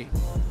 apparently.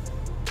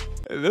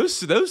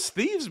 Those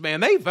thieves,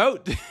 man, they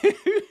vote.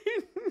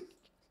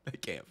 They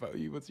can't vote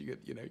you once you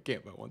get, you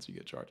can't vote once you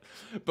get charged.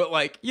 But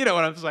like, you know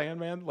what I'm saying,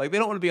 man? Like, they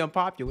don't want to be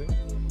unpopular.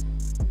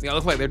 They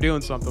look like they're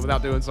doing something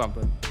without doing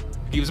something.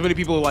 Keep as many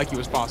people who like you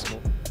as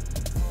possible.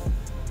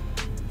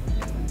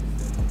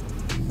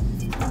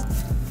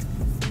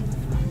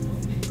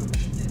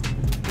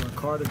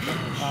 Card.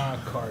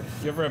 Card.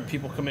 You ever have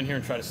people come in here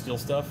and try to steal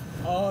stuff?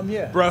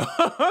 Yeah. Bro.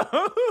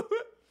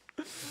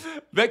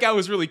 That guy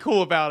was really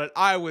cool about it.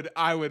 I would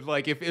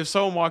like, if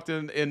someone walked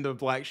into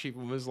Black Sheep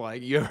and was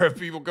like, you ever have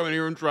people come in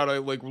here and try to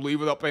like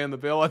leave without paying the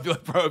bill? I'd be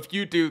like, bro, if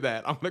you do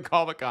that, I'm gonna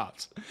call the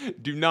cops.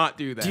 Do not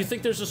do that. Do you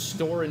think there's a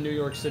store in New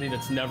York City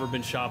that's never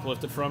been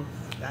shoplifted from?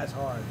 That's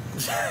hard.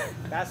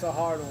 That's a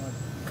hard one.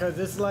 Because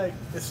it's like,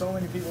 there's so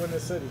many people in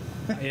this city.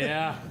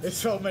 Yeah. There's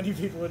so many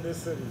people in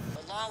this city.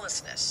 The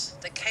lawlessness,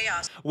 the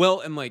chaos.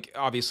 Well, and like,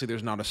 obviously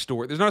there's not a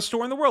store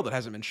in the world that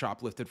hasn't been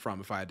shoplifted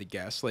from, if I had to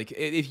guess. Like,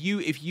 if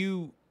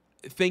you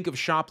think of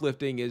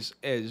shoplifting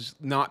as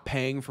not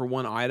paying for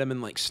one item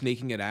and like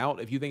sneaking it out,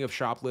 if you think of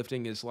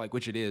shoplifting as like,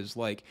 which it is,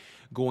 like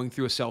going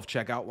through a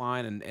self-checkout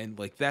line and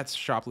like, that's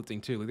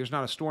shoplifting too. Like, there's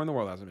not a store in the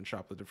world that hasn't been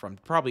shoplifted from.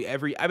 Probably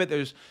I bet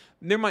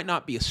there might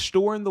not be a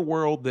store in the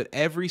world that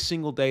every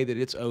single day that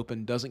it's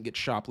open doesn't get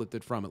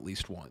shoplifted from at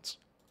least once.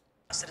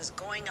 That is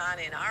going on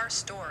in our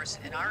stores,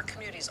 in our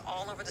communities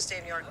all over the state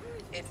of New York.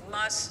 It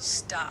must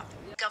stop.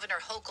 Governor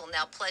Hochul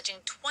now pledging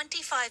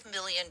 $25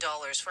 million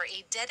for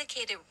a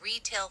dedicated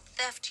retail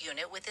theft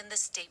unit within the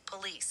state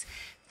police.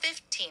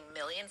 $15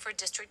 million for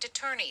district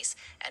attorneys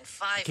and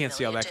 $5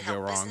 million to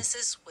help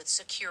businesses with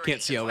security.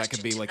 Can't see how that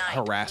could be like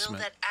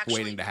harassment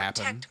waiting to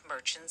happen.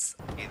 Merchants.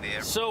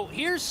 So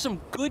here's some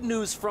good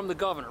news from the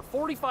governor.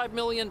 $45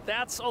 million,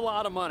 that's a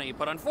lot of money,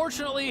 but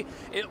unfortunately,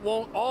 it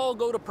won't all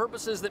go to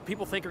purposes that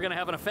people think are going to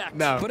have an effect.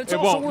 No, but it's it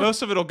won't.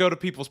 Most of it'll go to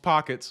people's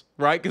pockets,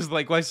 right? Because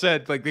like I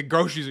said, like the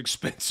groceries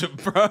expensive,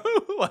 bro.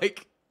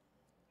 Like,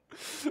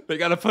 they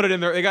got to put it in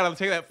there. They got to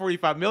take that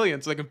 $45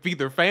 million so they can feed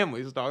their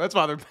families, dog. That's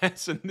why they're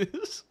passing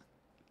this.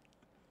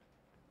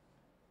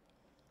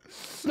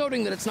 health,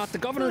 noting that it's not the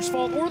governor's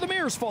fault or the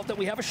mayor's fault that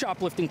we have a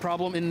shoplifting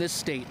problem in this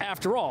state.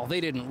 After all,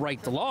 they didn't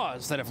write the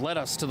laws that have led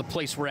us to the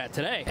place we're at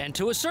today. And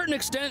to a certain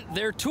extent,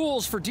 their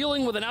tools for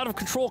dealing with an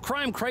out-of-control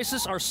crime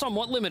crisis are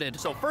somewhat limited.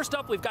 So first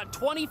up, we've got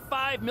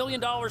 $25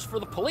 million for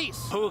the police,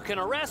 who can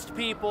arrest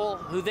people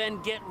who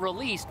then get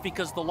released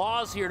because the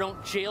laws here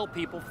don't jail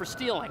people for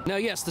stealing. Now,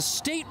 yes, the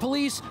state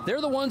police,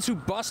 they're the ones who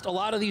bust a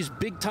lot of these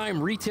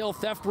big-time retail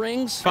theft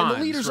rings. Fines,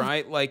 and the leaders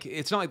right? Like,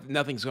 it's not like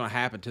nothing's going to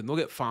happen to them. They'll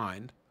get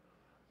fined.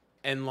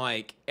 And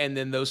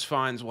then those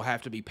fines will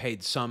have to be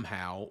paid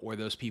somehow, or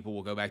those people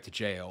will go back to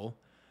jail.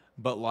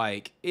 But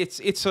like, it's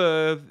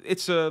a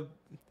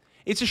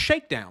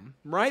shakedown,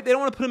 right? They don't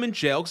want to put them in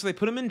jail because they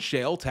put them in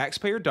jail.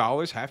 Taxpayer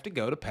dollars have to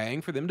go to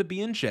paying for them to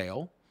be in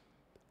jail.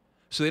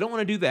 So they don't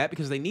want to do that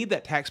because they need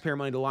that taxpayer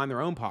money to line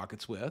their own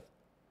pockets with.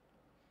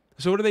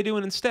 So what are they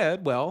doing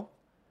instead? Well,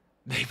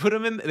 they put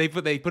them in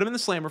the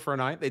slammer for a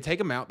night. They take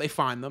them out. They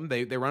fine them.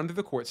 They run them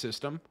through the court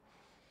system.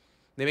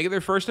 They make it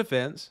their first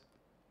offense.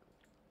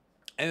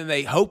 And then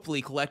they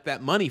hopefully collect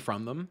that money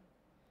from them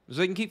so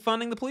they can keep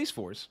funding the police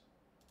force.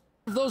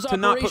 Those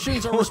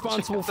operations are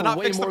responsible for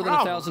way more than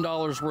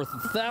 $1,000 worth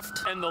of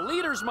theft. And the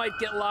leaders might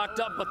get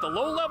locked up, but the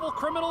low-level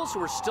criminals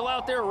who are still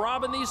out there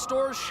robbing these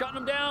stores, shutting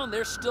them down,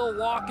 they're still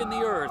walking the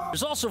earth.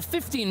 There's also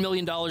 $15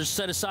 million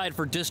set aside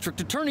for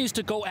district attorneys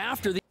to go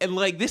after the... And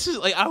like, this is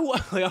like, I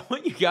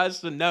want you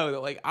guys to know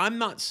that like, I'm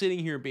not sitting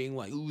here being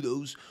like, ooh,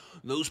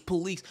 those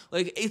police,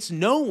 like, it's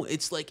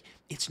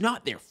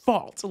not their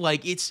fault.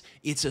 Like, it's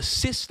a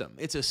system.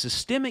 It's a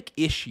systemic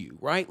issue,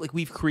 right? Like,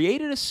 we've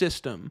created a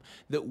system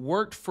that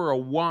worked for a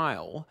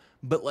while,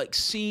 but like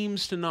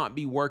seems to not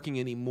be working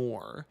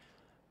anymore.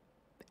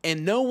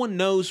 And no one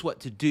knows what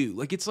to do.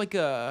 Like, it's like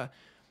a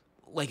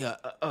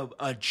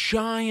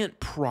giant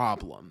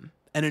problem.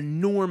 An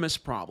enormous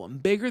problem,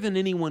 bigger than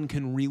anyone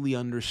can really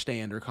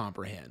understand or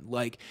comprehend.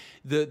 Like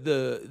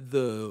the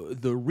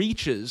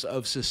reaches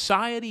of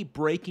society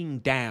breaking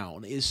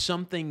down is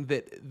something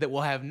that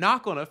will have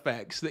knock-on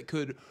effects that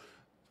could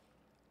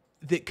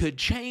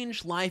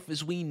change life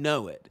as we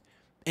know it.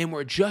 And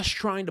we're just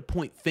trying to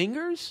point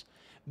fingers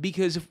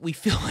because if we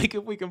feel like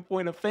if we can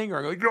point a finger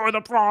and go, you're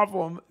the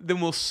problem, then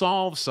we'll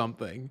solve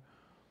something.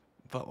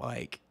 But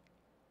like,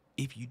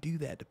 if you do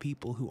that to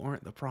people who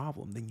aren't the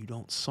problem, then you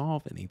don't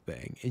solve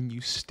anything, and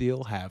you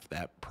still have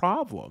that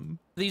problem.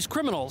 These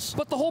criminals.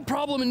 But the whole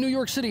problem in New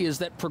York City is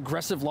that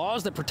progressive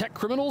laws that protect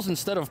criminals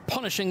instead of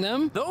punishing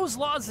them, those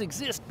laws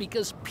exist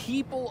because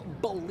people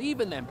believe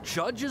in them.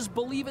 Judges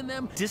believe in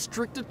them.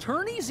 District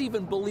attorneys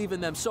even believe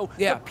in them. So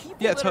the people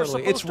that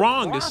totally. Are It's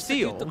wrong to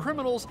steal. The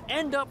criminals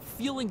end up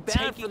feeling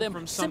bad for them.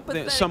 From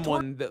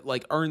someone that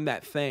like earned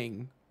that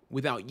thing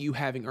without you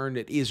having earned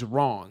it is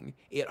wrong.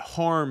 It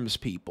harms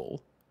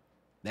people.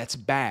 That's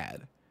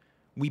bad.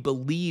 We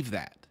believe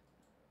that.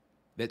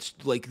 That's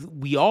like,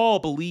 we all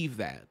believe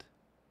that.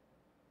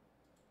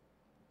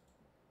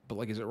 But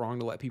like, is it wrong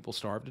to let people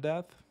starve to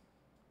death?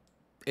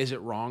 Is it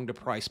wrong to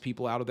price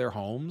people out of their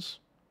homes?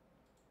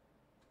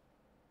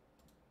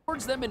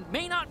 Towards them and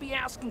may not be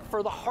asking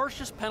for the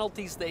harshest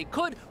penalties they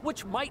could,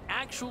 which might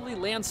actually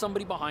land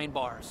somebody behind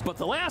bars. But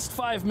the last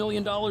 $5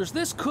 million,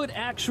 this could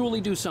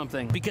actually do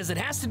something, because it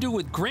has to do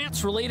with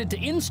grants related to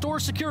in-store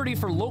security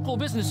for local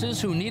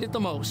businesses who need it the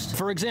most.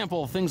 For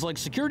example, things like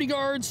security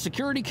guards,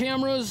 security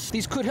cameras,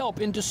 these could help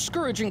in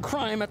discouraging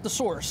crime at the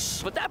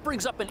source. But that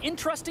brings up an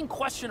interesting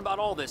question about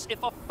all this.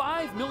 If a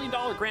 $5 million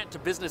grant to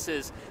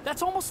businesses,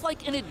 that's almost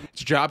like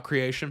it's job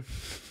creation.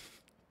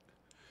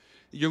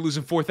 You're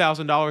losing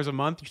 $4,000 a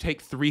month. You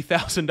take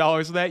 $3,000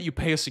 of that. You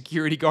pay a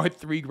security guard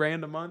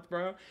 $3,000 a month,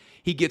 bro.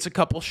 He gets a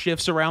couple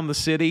shifts around the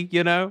city,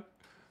 you know.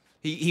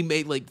 He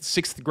made like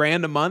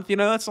 $6,000 a month, you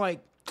know.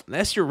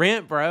 That's your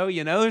rent, bro.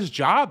 You know, there's a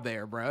job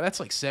there, bro. That's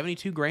like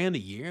 $72,000 a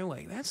year.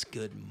 Like, that's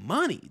good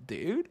money,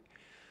 dude.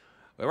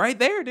 Right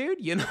there,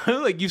 dude. You know,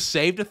 like, you've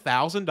saved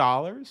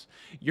 $1,000.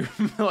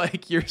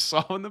 You're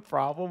solving the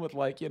problem with,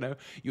 like, you know,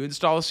 you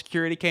install a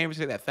security camera.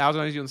 Say that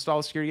 $1,000 you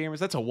install security cameras.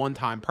 That's a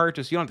one-time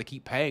purchase. You don't have to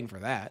keep paying for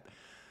that.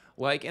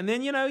 Like, and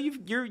then, you know,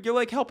 you're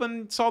like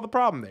helping solve the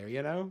problem there.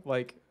 You know,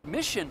 like,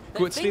 mission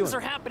that things are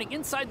happening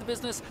inside the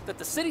business that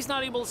the city's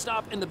not able to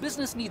stop, and the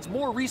business needs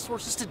more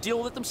resources to deal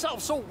with it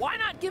themselves. So why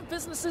not give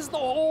businesses the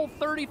whole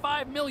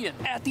 $35 million?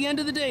 At the end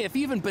of the day, if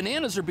even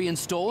bananas are being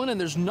stolen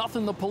and there's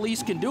nothing the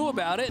police can do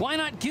about it, why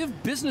not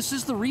give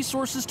businesses the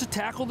resources to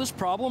tackle this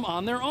problem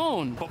on their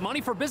own? But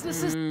money for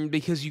businesses?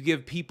 Because you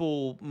give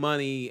people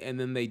money and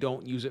then they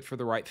don't use it for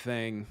the right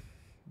thing.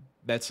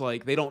 That's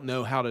like, they don't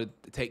know how to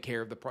take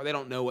care of the problem. They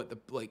don't know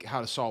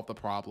how to solve the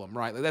problem,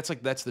 right?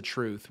 Like, that's the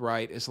truth,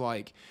 right? It's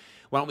like,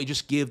 why don't we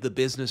just give the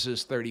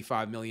businesses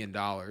 $35 million?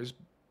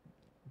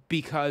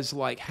 Because,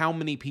 like, how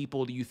many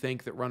people do you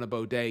think that run a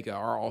bodega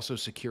are also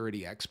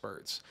security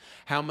experts?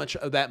 How much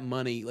of that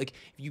money, like,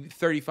 if you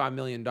 $35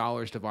 million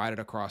divided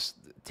across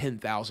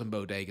 10,000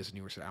 bodegas in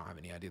New York City, I don't have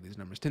any idea these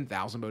numbers,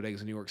 10,000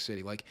 bodegas in New York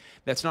City, like,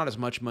 that's not as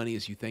much money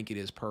as you think it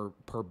is per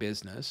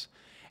business.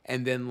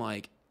 And then,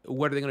 like,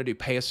 what are they going to do?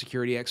 Pay a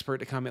security expert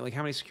to come in? Like,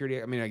 how many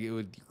security? I mean, it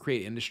would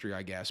create industry,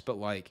 I guess, but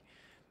like,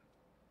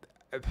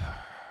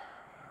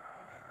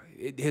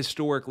 it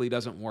historically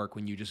doesn't work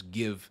when you just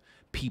give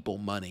people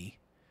money.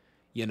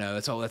 You know,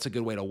 that's a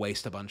good way to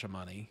waste a bunch of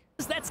money.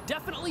 That's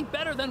definitely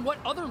better than what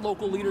other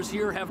local leaders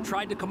here have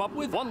tried to come up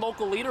with. One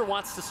local leader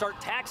wants to start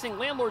taxing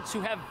landlords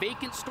who have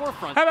vacant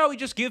storefronts. How about we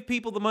just give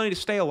people the money to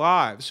stay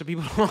alive so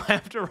people don't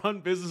have to run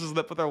businesses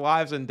that put their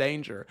lives in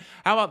danger?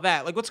 How about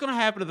that? Like, what's going to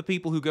happen to the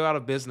people who go out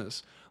of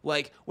business?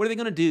 Like, what are they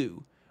going to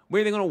do?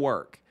 Where are they going to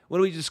work? What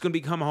are we just going to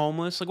become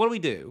homeless? Like, what do we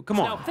do? Come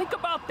on. Now, think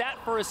about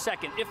that for a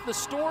second. If the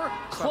store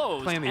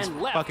closed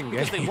and left fucking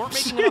because they weren't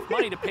making enough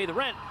money to pay the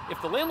rent,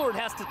 if the landlord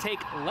has to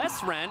take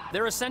less rent,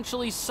 they're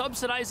essentially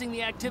subsidizing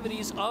the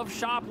activities of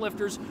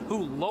shoplifters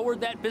who lowered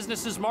that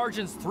business's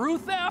margins through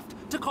theft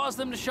to cause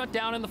them to shut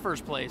down in the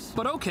first place.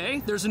 But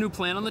okay, there's a new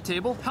plan on the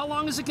table. How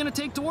long is it going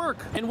to take to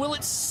work? And will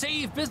it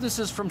save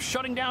businesses from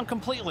shutting down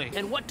completely?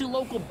 And what do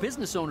local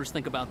business owners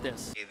think about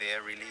this?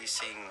 They're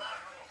releasing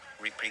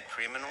repeat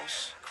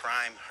criminals.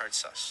 Crime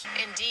hurts us.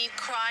 Indeed,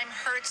 crime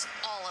hurts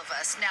all of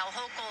us. Now,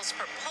 Hochul's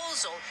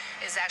proposal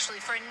is actually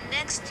for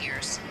next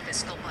year's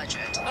fiscal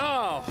budget.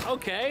 Oh,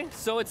 okay.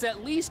 So it's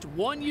at least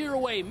 1 year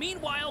away.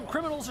 Meanwhile,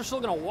 criminals are still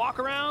going to walk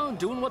around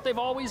doing what they've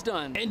always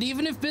done. And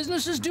even if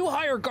businesses do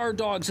hire guard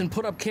dogs and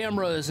put up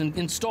cameras and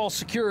install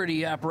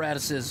security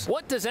apparatuses,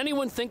 what does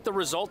anyone think the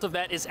result of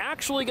that is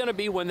actually going to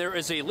be when there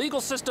is a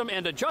legal system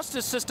and a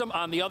justice system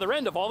on the other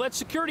end of all that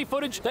security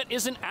footage that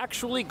isn't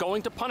actually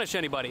going to punish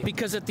anybody?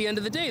 Because at the end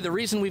of the day, the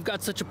reason we've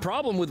got such a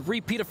problem with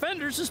repeat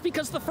offenders is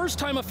because the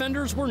first-time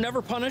offenders were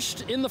never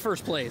punished in the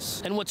first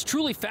place. And what's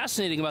truly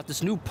fascinating about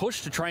this new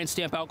push to try and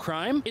stamp out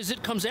crime is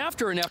it comes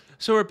after an effort.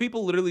 So are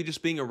people literally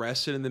just being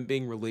arrested and then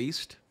being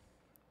released?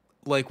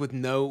 Like with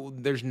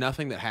there's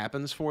nothing that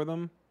happens for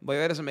them? Like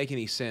that doesn't make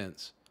any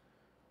sense.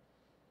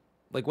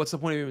 Like what's the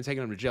point of even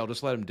taking them to jail?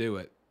 Just let them do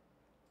it.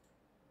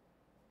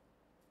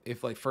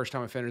 If like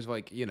first-time offenders,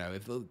 like, you know,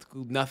 if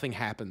nothing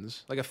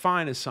happens, like a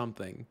fine is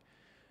something.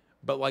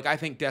 But, like, I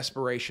think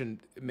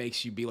desperation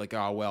makes you be like,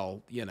 oh,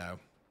 well, you know,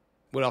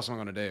 what else am I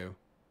going to do?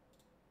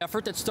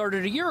 Effort that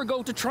started a year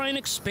ago to try and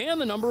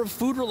expand the number of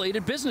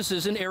food-related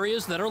businesses in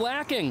areas that are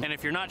lacking. And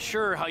if you're not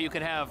sure how you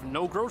could have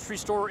no grocery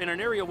store in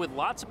an area with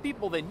lots of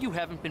people, then you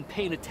haven't been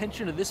paying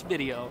attention to this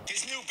video.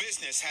 His new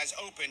business has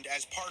opened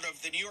as part of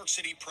the New York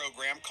City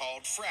program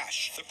called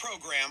Fresh. The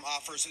program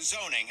offers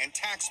zoning and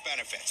tax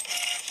benefits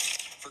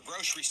for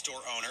grocery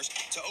store owners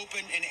to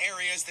open in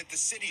areas that the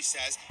city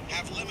says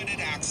have limited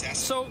access.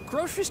 So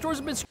grocery stores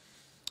have been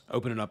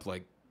opening up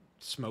like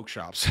smoke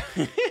shops.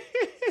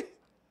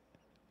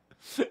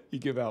 You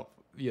give out,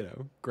 you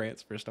know,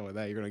 grants for stuff like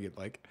that. You're gonna get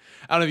like,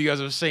 I don't know if you guys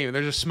have seen,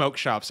 there's just smoke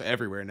shops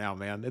everywhere now,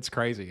 man. It's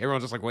crazy.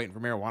 Everyone's just like waiting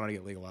for marijuana to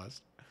get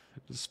legalized.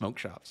 Just smoke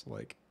shops,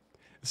 like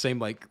the same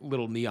like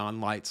little neon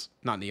lights,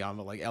 not neon,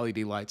 but like LED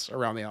lights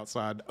around the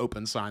outside,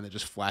 open sign that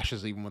just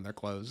flashes even when they're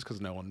closed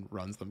because no one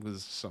runs them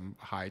because some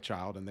high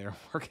child in there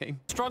working.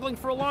 Struggling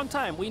for a long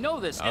time. We know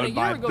this. And a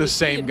by year ago, the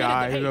same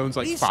guy that, hey, who owns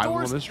like 5 of them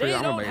on the street. They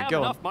I'm gonna don't make it have kill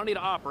him. enough money to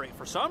operate.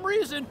 For some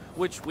reason,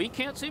 which we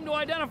can't seem to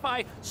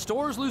identify,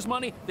 stores lose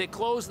money, they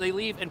close, they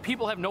leave, and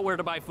people have nowhere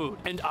to buy food.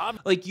 And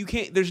like you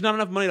can't. There's not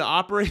enough money to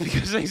operate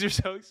because things are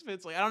so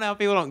expensive. Like, I don't know how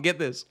people don't get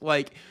this.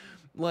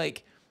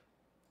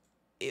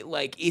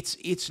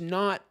 It's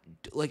not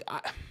like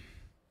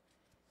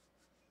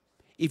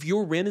if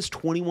your rent is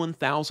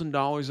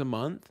 $21,000 a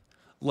month,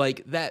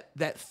 like that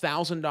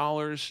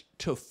 $1,000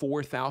 to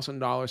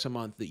 $4,000 a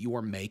month that you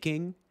are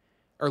making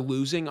or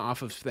losing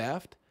off of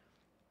theft,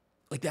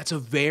 like that's a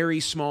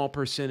very small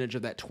percentage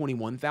of that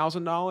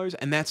 $21,000,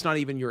 and that's not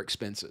even your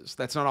expenses.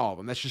 That's not all of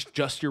them. That's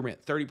just your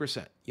rent,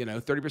 30%. You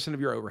know, 30% of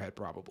your overhead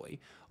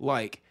probably.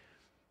 Like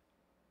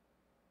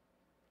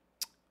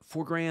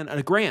 $4,000 and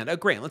a grand.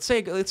 Let's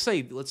say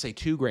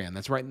 $2,000.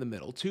 That's right in the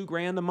middle.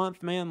 $2,000 a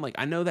month, man. Like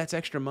I know that's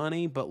extra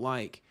money, but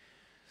like,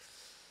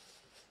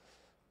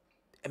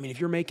 I mean, if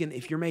you're making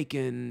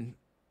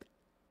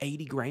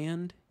 80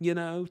 grand, you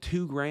know,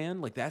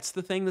 $2,000, like that's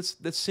the thing that's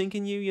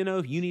sinking you. You know,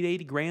 if you need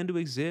 80 grand to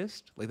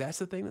exist, like that's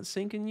the thing that's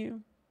sinking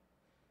you.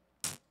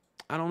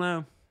 I don't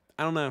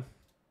know.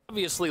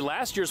 Obviously,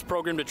 last year's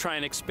program to try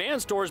and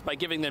expand stores by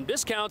giving them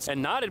discounts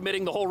and not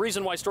admitting the whole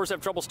reason why stores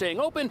have trouble staying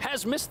open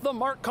has missed the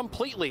mark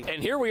completely.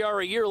 And here we are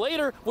a year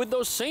later with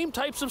those same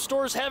types of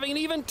stores having an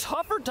even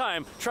tougher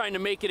time trying to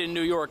make it in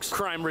New York's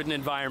crime-ridden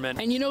environment.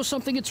 And you know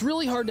something? It's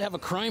really hard to have a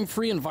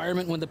crime-free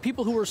environment when the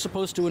people who are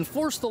supposed to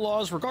enforce the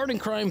laws regarding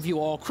crime view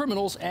all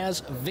criminals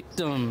as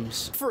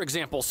victims. For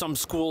example, some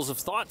schools of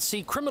thought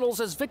see criminals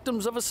as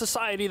victims of a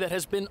society that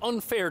has been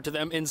unfair to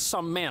them in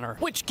some manner,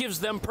 which gives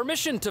them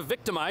permission to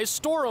victimize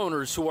store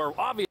owners who are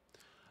obvious.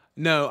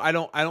 No, I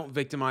don't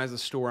victimize the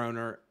store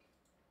owner.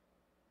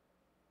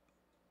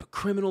 But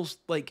criminals,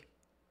 like,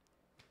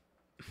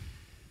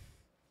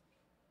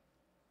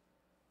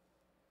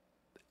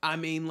 I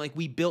mean, like,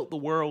 we built the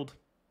world,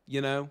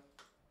 you know?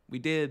 We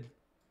did.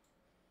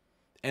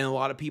 And a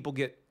lot of people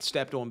get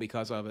stepped on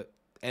because of it.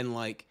 And,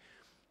 like,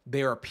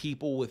 there are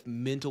people with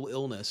mental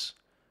illness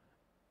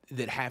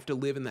that have to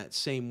live in that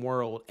same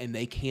world and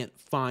they can't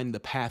find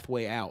the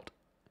pathway out.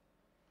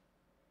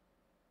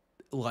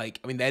 Like,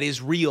 I mean, that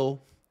is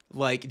real.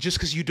 Like, just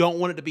because you don't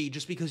want it to be,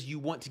 just because you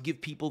want to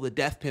give people the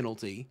death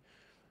penalty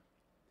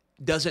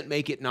doesn't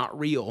make it not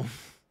real.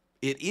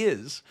 It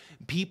is.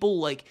 People,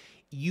 like,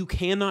 you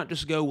cannot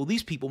just go, well,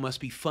 these people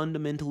must be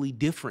fundamentally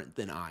different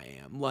than I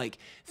am. Like,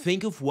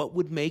 think of what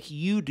would make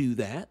you do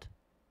that,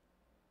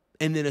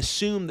 and then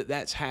assume that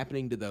that's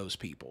happening to those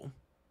people.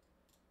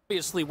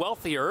 Obviously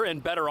wealthier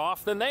and better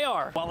off than they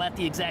are. While at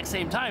the exact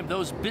same time,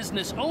 those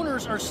business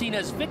owners are seen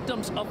as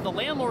victims of the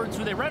landlords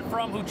who they rent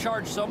from, who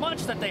charge so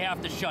much that they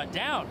have to shut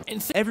down.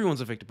 And everyone's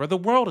a victim, bro. The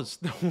world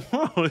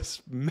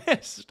is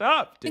messed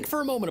up, dude. Think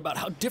for a moment about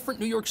how different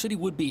New York City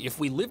would be if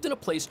we lived in a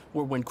place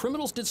where when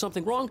criminals did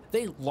something wrong,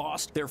 they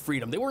lost their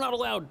freedom. They were not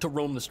allowed to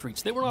roam the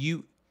streets. They were not.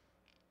 You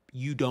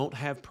don't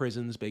have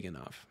prisons big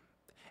enough.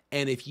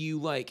 And if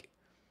you, like,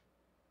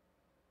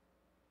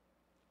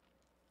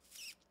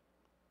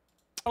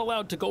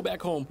 allowed to go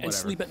back home and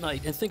sleep at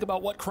night and think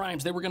about what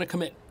crimes they were going to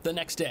commit the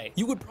next day,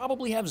 you would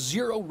probably have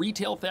 0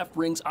 retail theft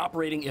rings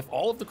operating if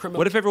all of the criminals...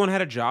 What if everyone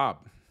had a job?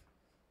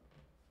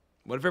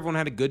 What if everyone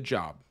had a good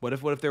job? What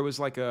if there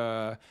was like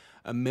a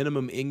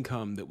minimum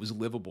income that was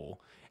livable,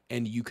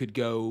 and you could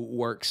go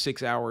work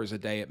 6 hours a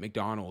day at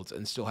McDonald's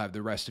and still have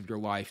the rest of your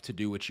life to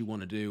do what you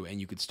want to do, and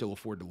you could still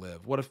afford to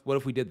live? What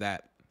if we did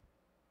that?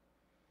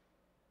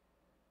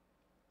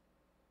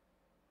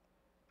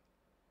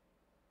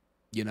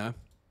 You know?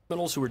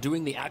 Criminals who are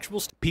doing the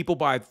actual... People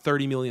buy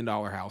 $30 million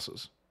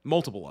houses.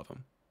 Multiple of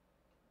them.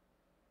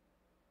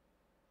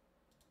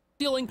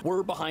 Stealing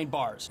were behind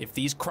bars. If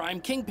these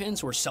crime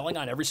kingpins who are selling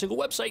on every single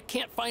website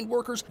can't find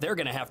workers, they're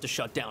going to have to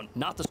shut down,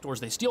 not the stores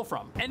they steal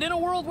from. And in a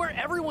world where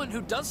everyone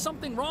who does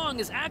something wrong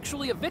is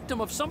actually a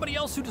victim of somebody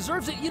else who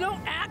deserves it, you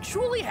don't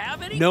actually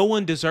have any... No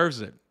one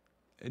deserves it.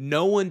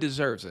 No one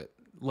deserves it.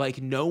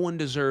 Like, no one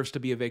deserves to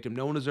be a victim.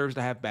 No one deserves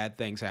to have bad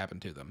things happen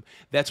to them.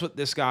 That's what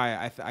this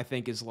guy, I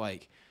think, is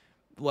like...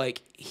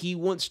 Like, he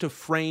wants to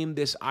frame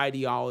this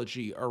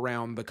ideology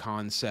around the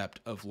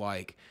concept of,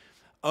 like,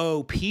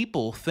 oh,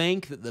 people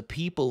think that the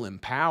people in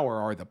power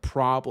are the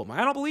problem.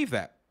 I don't believe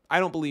that. I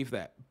don't believe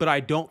that. But I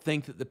don't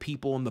think that the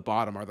people in the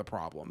bottom are the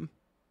problem.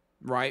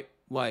 Right?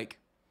 Like,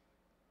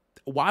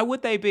 why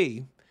would they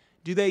be?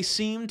 Do they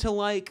seem to,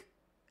 like,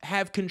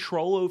 have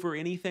control over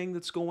anything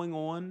that's going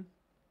on?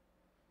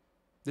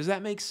 Does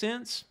that make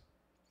sense?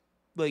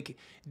 Like,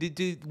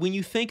 when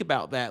you think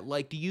about that,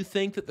 like, do you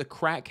think that the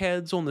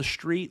crackheads on the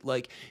street,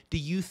 like, do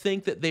you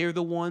think that they're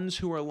the ones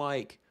who are,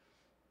 like,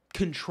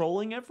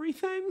 controlling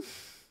everything?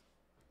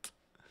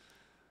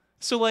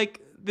 So,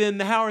 like, then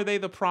how are they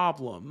the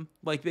problem?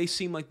 Like, they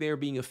seem like they're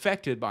being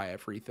affected by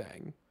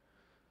everything.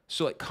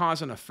 So, like,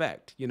 cause and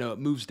effect, you know, it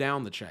moves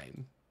down the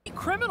chain.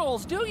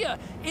 Criminals, do ya?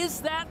 Is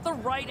that the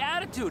right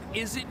attitude?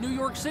 Is it New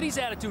York City's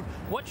attitude?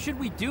 What should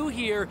we do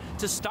here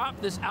to stop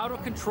this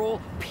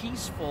out-of-control,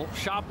 peaceful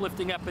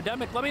shoplifting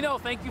epidemic? Let me know.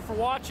 Thank you for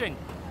watching.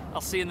 I'll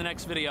see you in the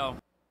next video.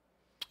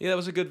 Yeah, that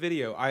was a good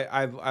video.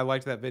 I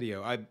liked that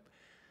video.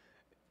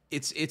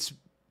 It's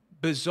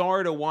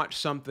bizarre to watch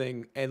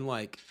something and,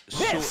 like...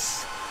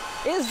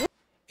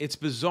 It's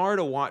bizarre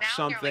to watch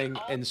something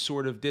and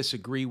sort of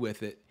disagree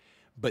with it,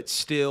 but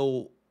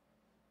still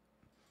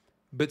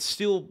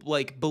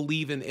like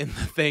believing in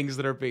the things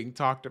that are being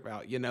talked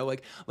about, you know?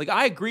 Like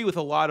I agree with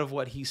a lot of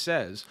what he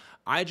says.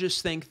 I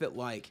just think that,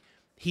 like,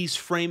 he's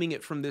framing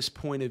it from this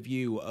point of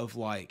view of,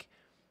 like,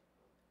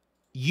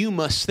 you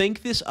must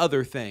think this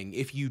other thing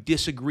if you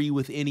disagree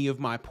with any of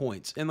my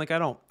points. And, like, I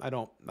don't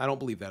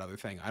believe that other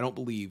thing. I don't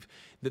believe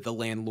that the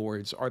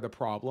landlords are the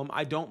problem.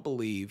 I don't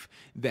believe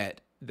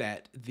that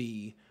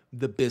the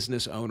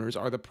business owners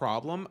are the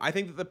problem. I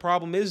think that the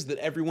problem is that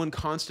everyone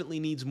constantly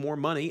needs more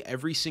money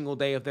every single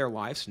day of their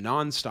lives,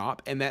 nonstop,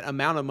 and that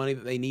amount of money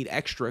that they need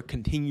extra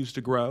continues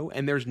to grow,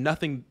 and there's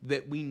nothing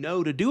that we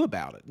know to do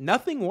about it.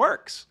 Nothing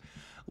works.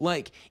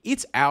 Like,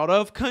 it's out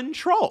of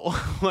control.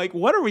 Like,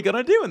 what are we going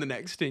to do in the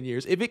next 10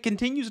 years? If it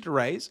continues to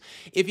raise,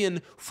 if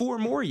in 4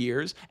 more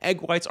years, egg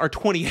whites are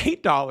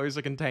 $28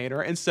 a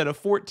container instead of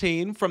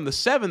 $14 from the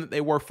 $7 that they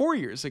were 4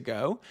 years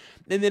ago,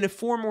 and then if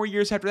 4 more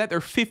years after that,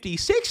 they're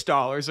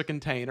 $56 a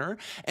container,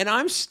 and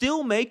I'm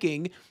still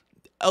making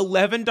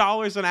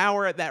 $11 an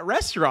hour at that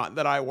restaurant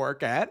that I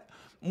work at,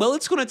 well,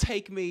 it's going to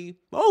take me,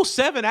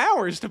 7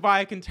 hours to buy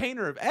a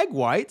container of egg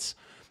whites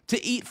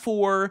to eat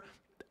for...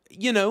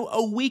 you know,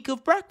 a week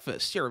of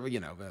breakfast, or, you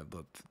know,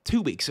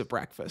 2 weeks of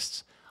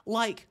breakfasts.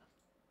 Like,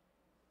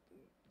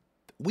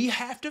 we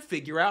have to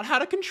figure out how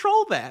to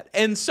control that.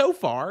 And so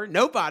far,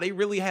 nobody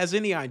really has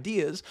any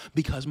ideas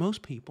because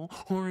most people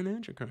are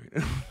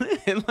uneducated.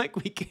 And, like,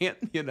 we can't,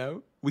 you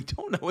know, we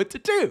don't know what to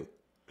do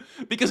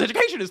because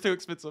education is too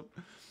expensive.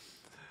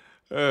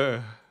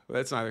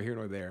 That's neither here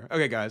nor there.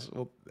 Okay, guys,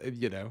 well,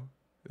 you know,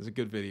 it's a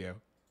good video.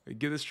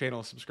 Give this channel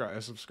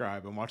a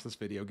subscribe and watch this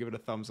video. Give it a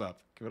thumbs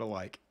up. Give it a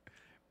like.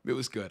 It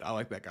was good. I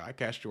like that guy,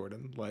 Cash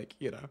Jordan. Like,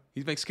 you know,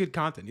 he makes good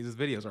content. His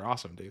videos are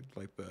awesome, dude.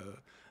 Like,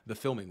 the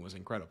filming was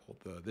incredible.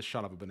 This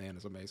shot of a banana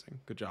is amazing.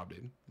 Good job,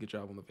 dude. Good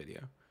job on the video.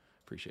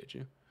 Appreciate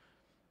you.